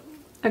out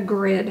a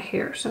grid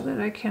here so that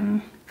I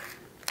can,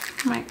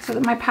 so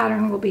that my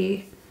pattern will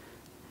be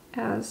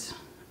as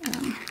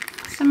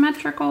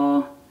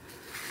symmetrical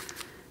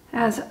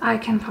as I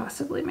can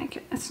possibly make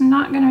it. It's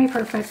not going to be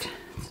perfect.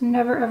 It's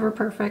never ever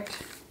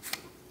perfect.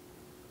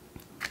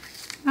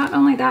 Not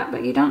only that,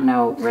 but you don't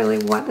know really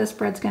what this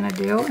bread's gonna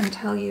do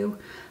until you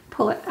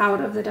pull it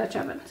out of the Dutch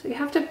oven. So you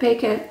have to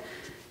bake it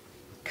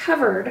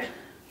covered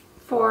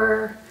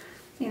for,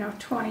 you know,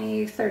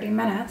 20, 30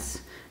 minutes,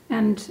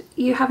 and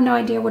you have no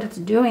idea what it's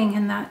doing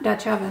in that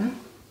Dutch oven.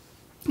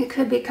 It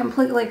could be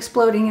completely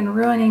exploding and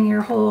ruining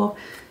your whole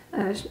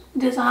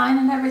design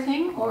and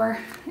everything, or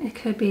it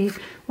could be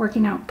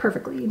working out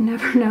perfectly. You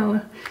never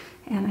know,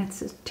 and it's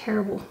just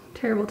terrible,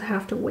 terrible to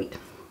have to wait.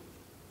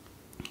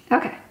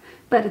 Okay,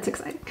 but it's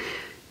exciting.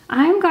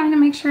 I'm going to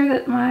make sure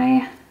that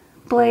my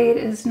blade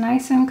is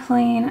nice and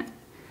clean.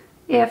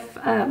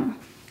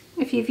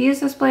 If you've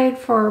used this blade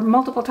for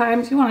multiple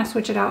times, you want to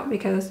switch it out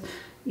because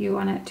you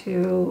want it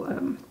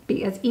to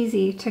be as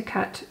easy to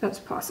cut as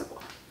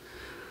possible.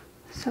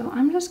 So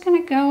I'm just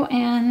going to go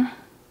in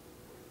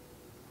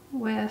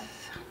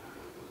with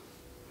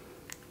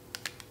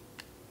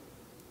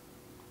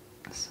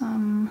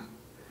some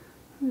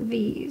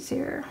V's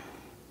here.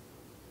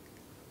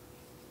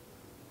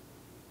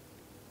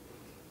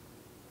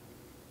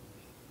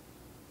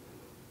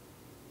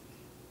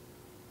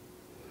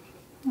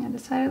 I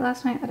decided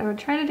last night that I would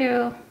try to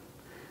do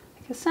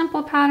like a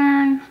simple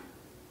pattern,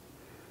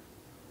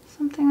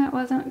 something that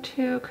wasn't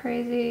too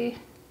crazy,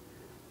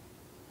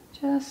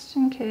 just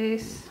in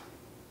case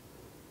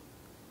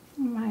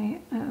you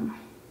might, you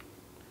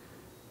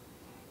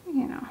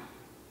know,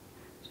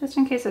 just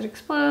in case it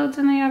explodes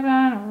in the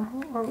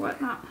oven or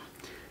whatnot.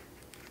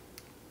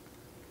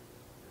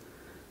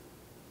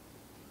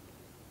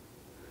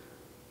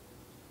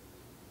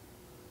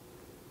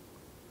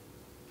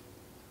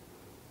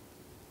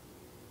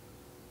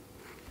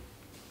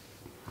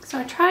 So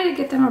I try to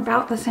get them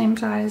about the same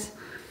size.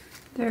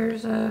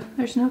 There's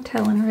no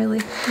telling really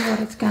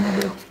what it's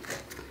gonna do.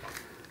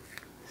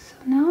 So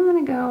now I'm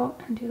gonna go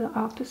and do the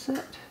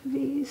opposite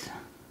V's.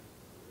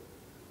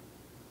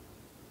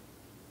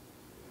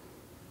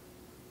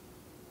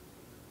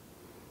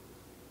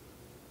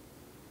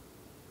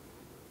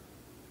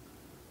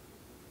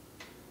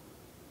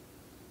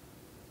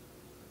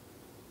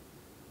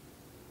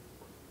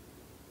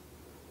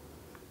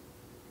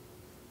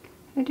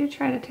 I do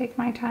try to take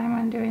my time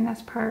when doing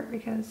this part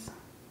because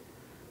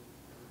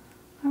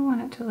I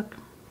want it to look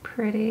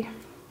pretty.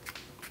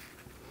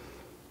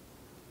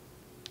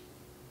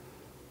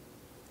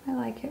 I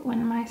like it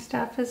when my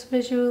stuff is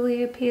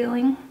visually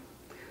appealing.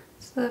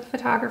 It's the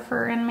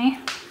photographer in me.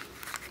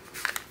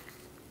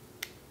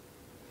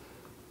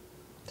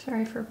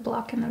 Sorry for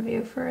blocking the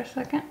view for a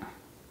second.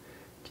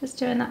 Just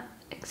doing the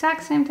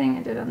exact same thing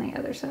I did on the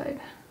other side.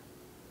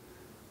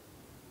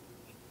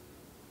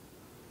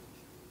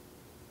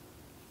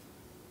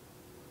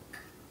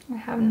 I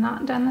have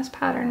not done this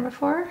pattern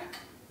before,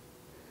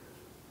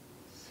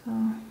 so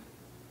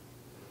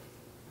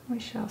we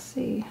shall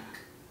see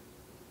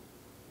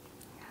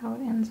how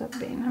it ends up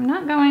being. I'm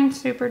not going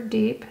super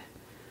deep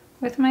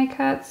with my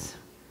cuts.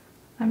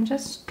 I'm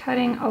just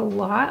cutting a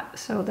lot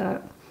so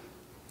that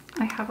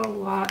I have a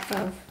lot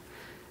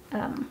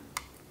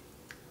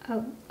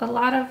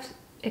of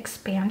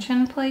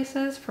expansion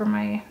places for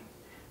my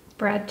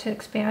bread to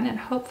expand, and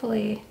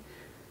hopefully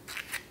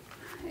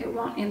it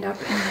won't end up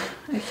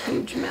in a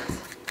huge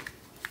mess.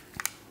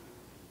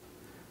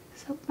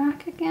 So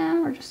back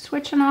again, we're just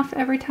switching off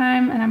every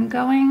time, and I'm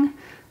going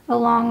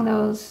along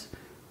those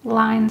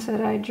lines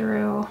that I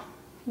drew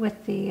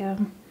with the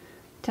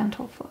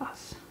dental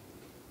floss.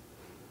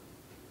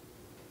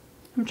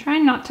 I'm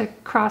trying not to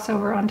cross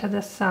over onto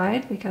this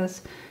side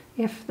because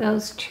if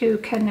those two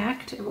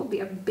connect, it will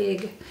be a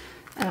big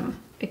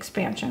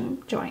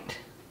expansion joint.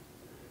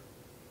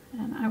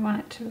 And I want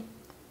it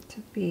to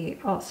be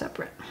all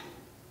separate.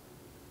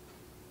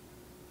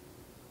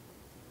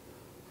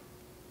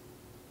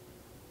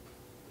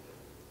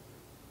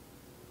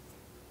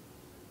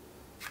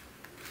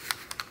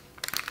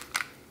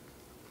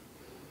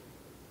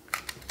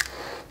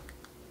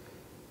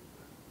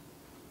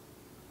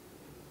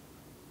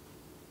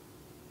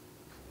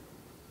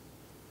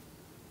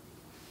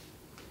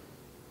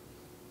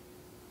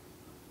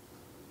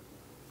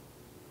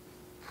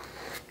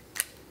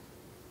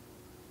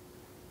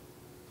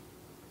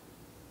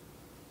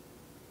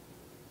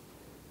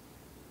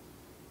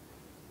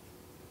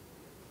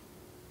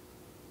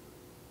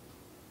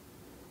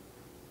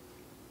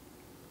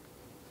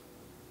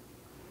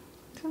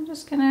 So I'm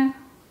just gonna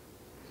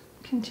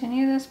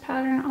continue this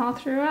pattern all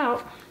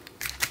throughout.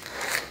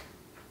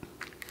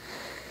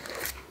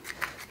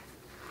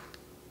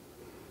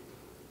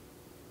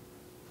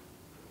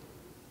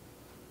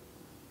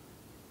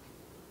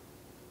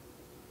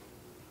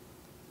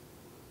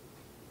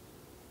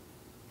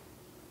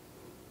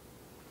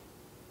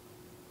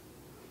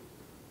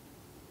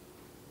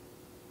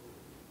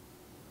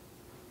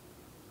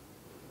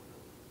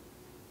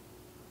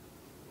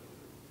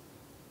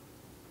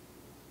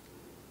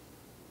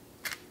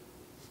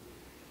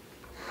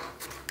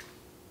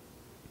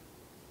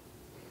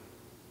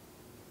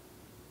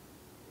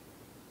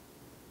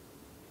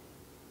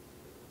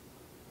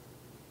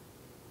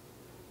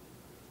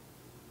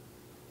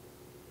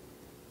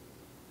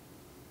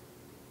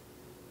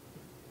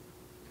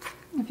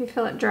 you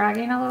feel it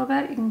dragging a little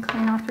bit, you can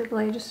clean off your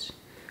blade. Just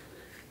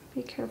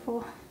be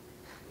careful.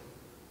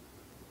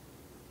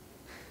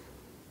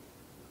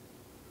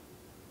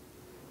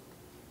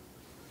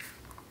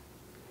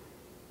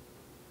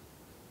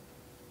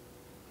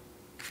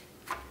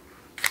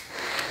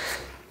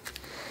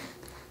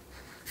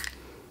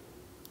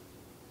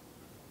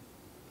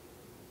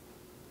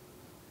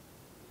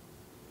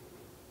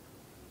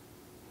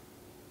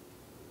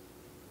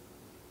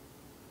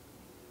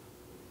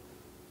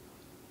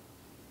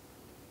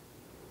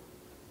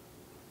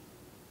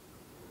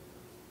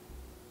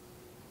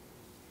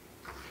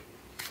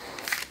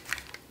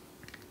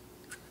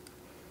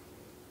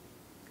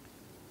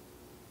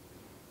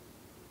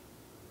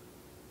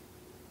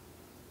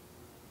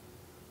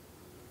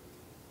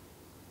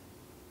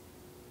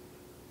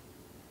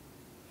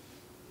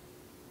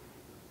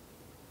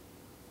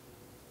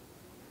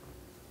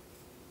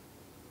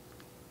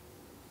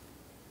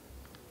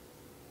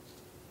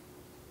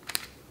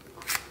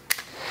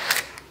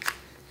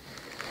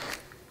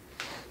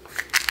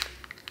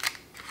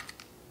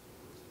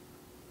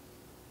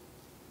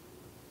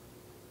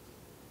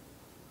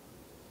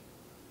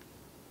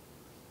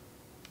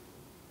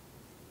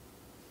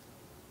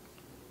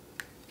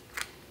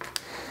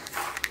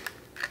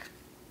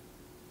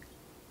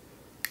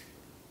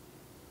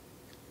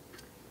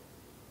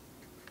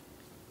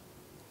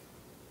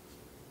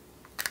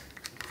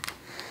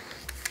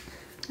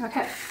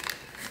 Okay,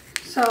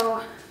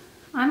 so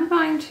I'm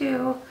going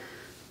to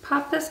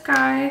pop this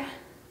guy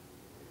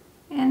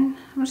in.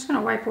 I'm just going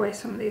to wipe away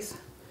some of these,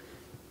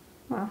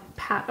 well,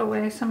 pat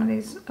away some of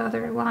these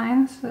other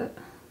lines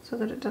so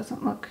that it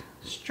doesn't look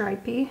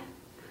stripy.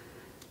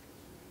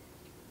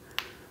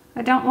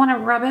 I don't want to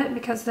rub it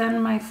because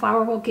then my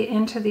flour will get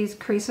into these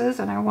creases,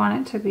 and I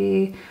want it to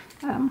be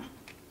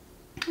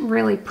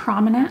really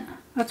prominent.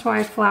 That's why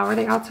I flour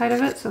the outside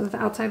of it, so that the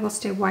outside will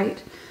stay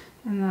white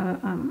and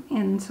the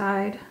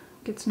inside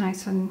gets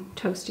nice and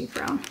toasty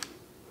brown.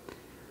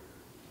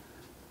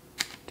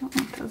 Don't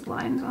want those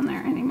lines on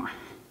there anymore.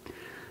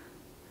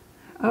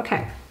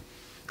 Okay,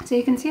 so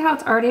you can see how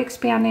it's already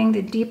expanding.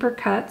 The deeper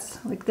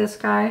cuts, like this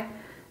guy,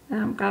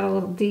 got a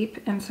little deep,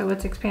 and so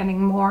it's expanding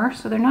more.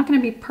 So they're not going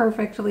to be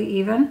perfectly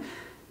even.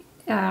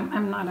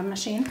 I'm not a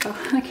machine, so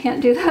I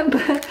can't do that,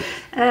 but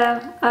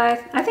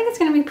I think it's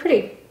going to be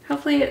pretty.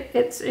 Hopefully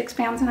it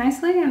expands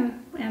nicely,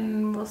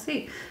 and we'll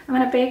see. I'm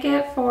going to bake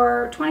it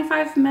for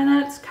 25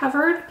 minutes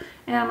covered,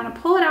 and I'm going to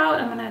pull it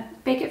out. I'm going to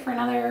bake it for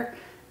another,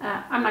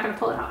 I'm not going to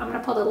pull it out. I'm going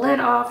to pull the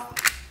lid off.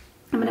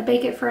 I'm going to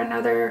bake it for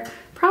another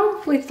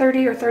probably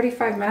 30 or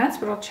 35 minutes,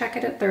 but I'll check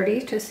it at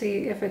 30 to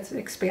see if it's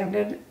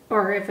expanded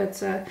or if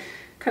it's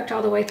cooked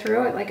all the way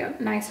through at like a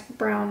nice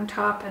brown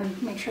top, and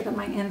make sure that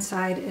my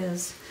inside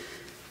is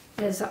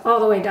all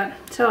the way done.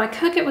 So I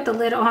cook it with the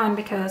lid on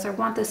because I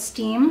want the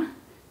steam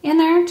in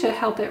there to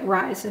help it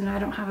rise, and I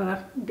don't have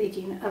a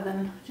baking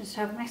oven, just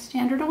have my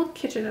standard old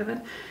kitchen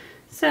oven.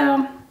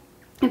 So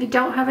if you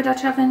don't have a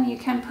Dutch oven, you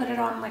can put it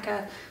on like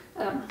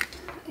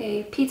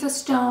a pizza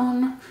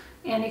stone,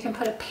 and you can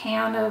put a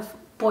pan of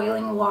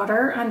boiling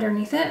water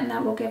underneath it, and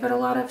that will give it a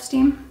lot of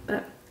steam.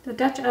 But the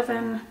Dutch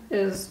oven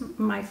is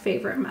my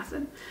favorite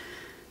method.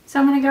 So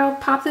I'm gonna go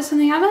pop this in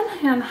the oven,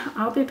 and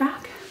I'll be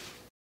back.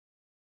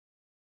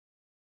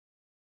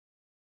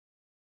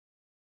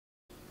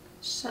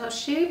 So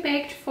she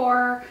baked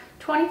for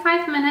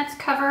 25 minutes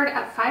covered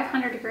at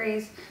 500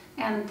 degrees,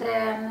 and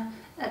then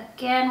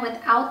again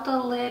without the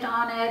lid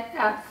on it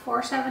at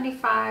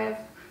 475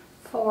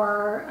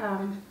 for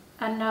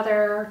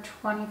another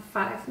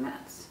 25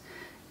 minutes.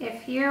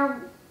 If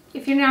you're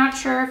not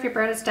sure if your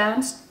bread is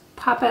done,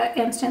 pop an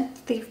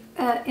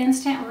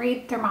instant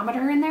read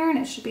thermometer in there, and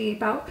it should be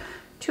about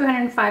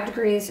 205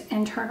 degrees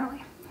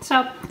internally.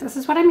 So this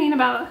is what I mean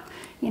about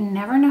you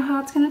never know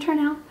how it's going to turn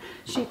out.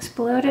 She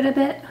exploded a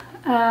bit.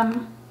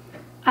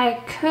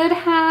 I could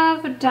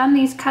have done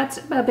these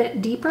cuts a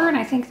bit deeper, and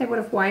I think they would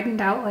have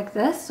widened out like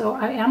this. So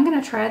I am going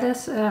to try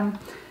this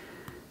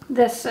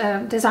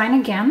design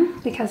again,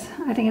 because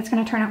I think it's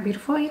going to turn out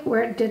beautifully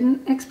where it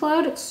didn't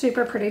explode. It's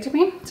super pretty to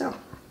me. So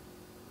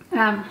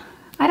I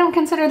don't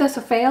consider this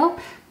a fail,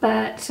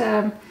 but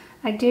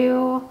I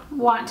do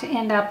want to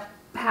end up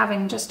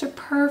having just a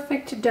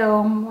perfect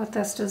dome with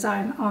this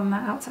design on the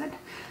outside.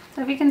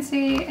 So if you can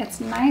see, it's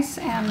nice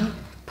and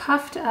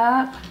puffed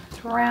up,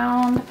 it's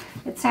round,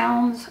 it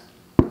sounds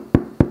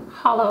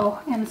hollow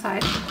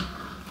inside.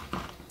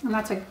 And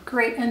that's a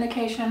great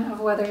indication of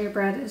whether your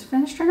bread is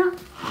finished or not.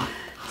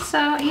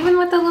 So even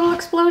with the little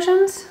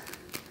explosions,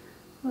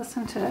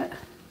 listen to it.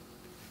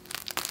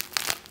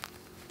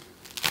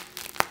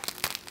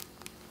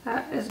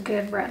 That is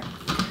good bread.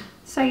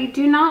 So you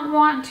do not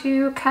want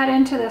to cut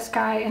into this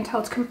guy until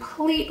it's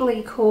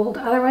completely cooled.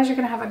 Otherwise you're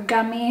gonna have a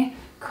gummy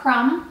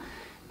crumb.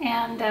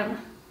 And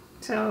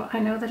so I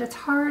know that it's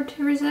hard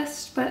to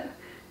resist, but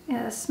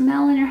the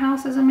smell in your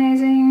house is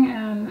amazing,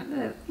 and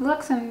it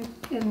looks and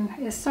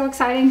is so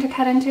exciting to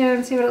cut into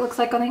and see what it looks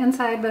like on the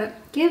inside, but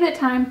give it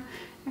time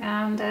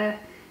and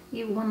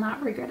you will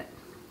not regret it.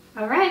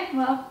 All right,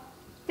 well,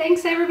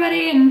 thanks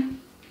everybody, and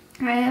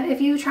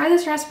If you try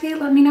this recipe,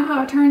 let me know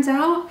how it turns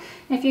out.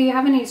 If you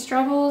have any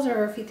struggles,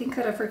 or if you think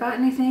that I forgot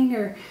anything,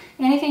 or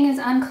anything is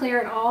unclear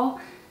at all,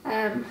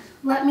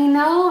 let me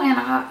know and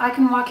I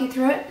can walk you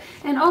through it.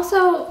 And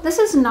also, this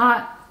is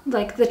not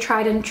like the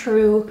tried and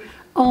true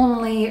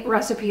only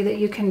recipe that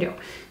you can do.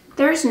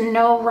 There's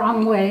no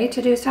wrong way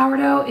to do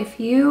sourdough. If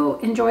you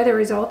enjoy the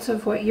results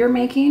of what you're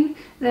making,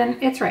 then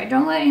it's right.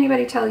 Don't let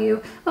anybody tell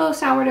you, oh,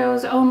 sourdough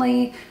is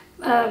only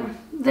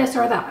this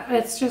or that.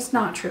 It's just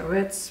not true.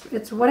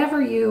 It's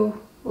whatever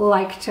you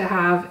like to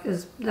have,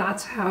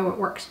 that's how it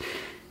works.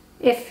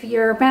 If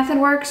your method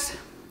works,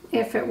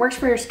 if it works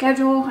for your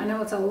schedule, I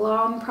know it's a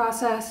long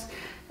process,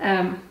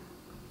 then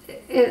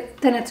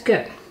it's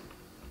good.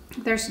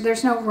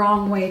 There's no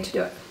wrong way to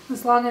do it,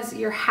 as long as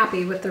you're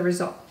happy with the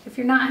result. If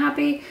you're not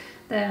happy,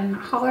 then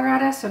holler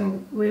at us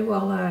and we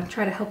will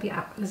try to help you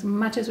out as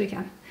much as we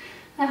can.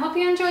 I hope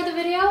you enjoyed the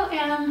video,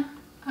 and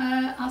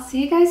I'll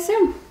see you guys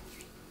soon.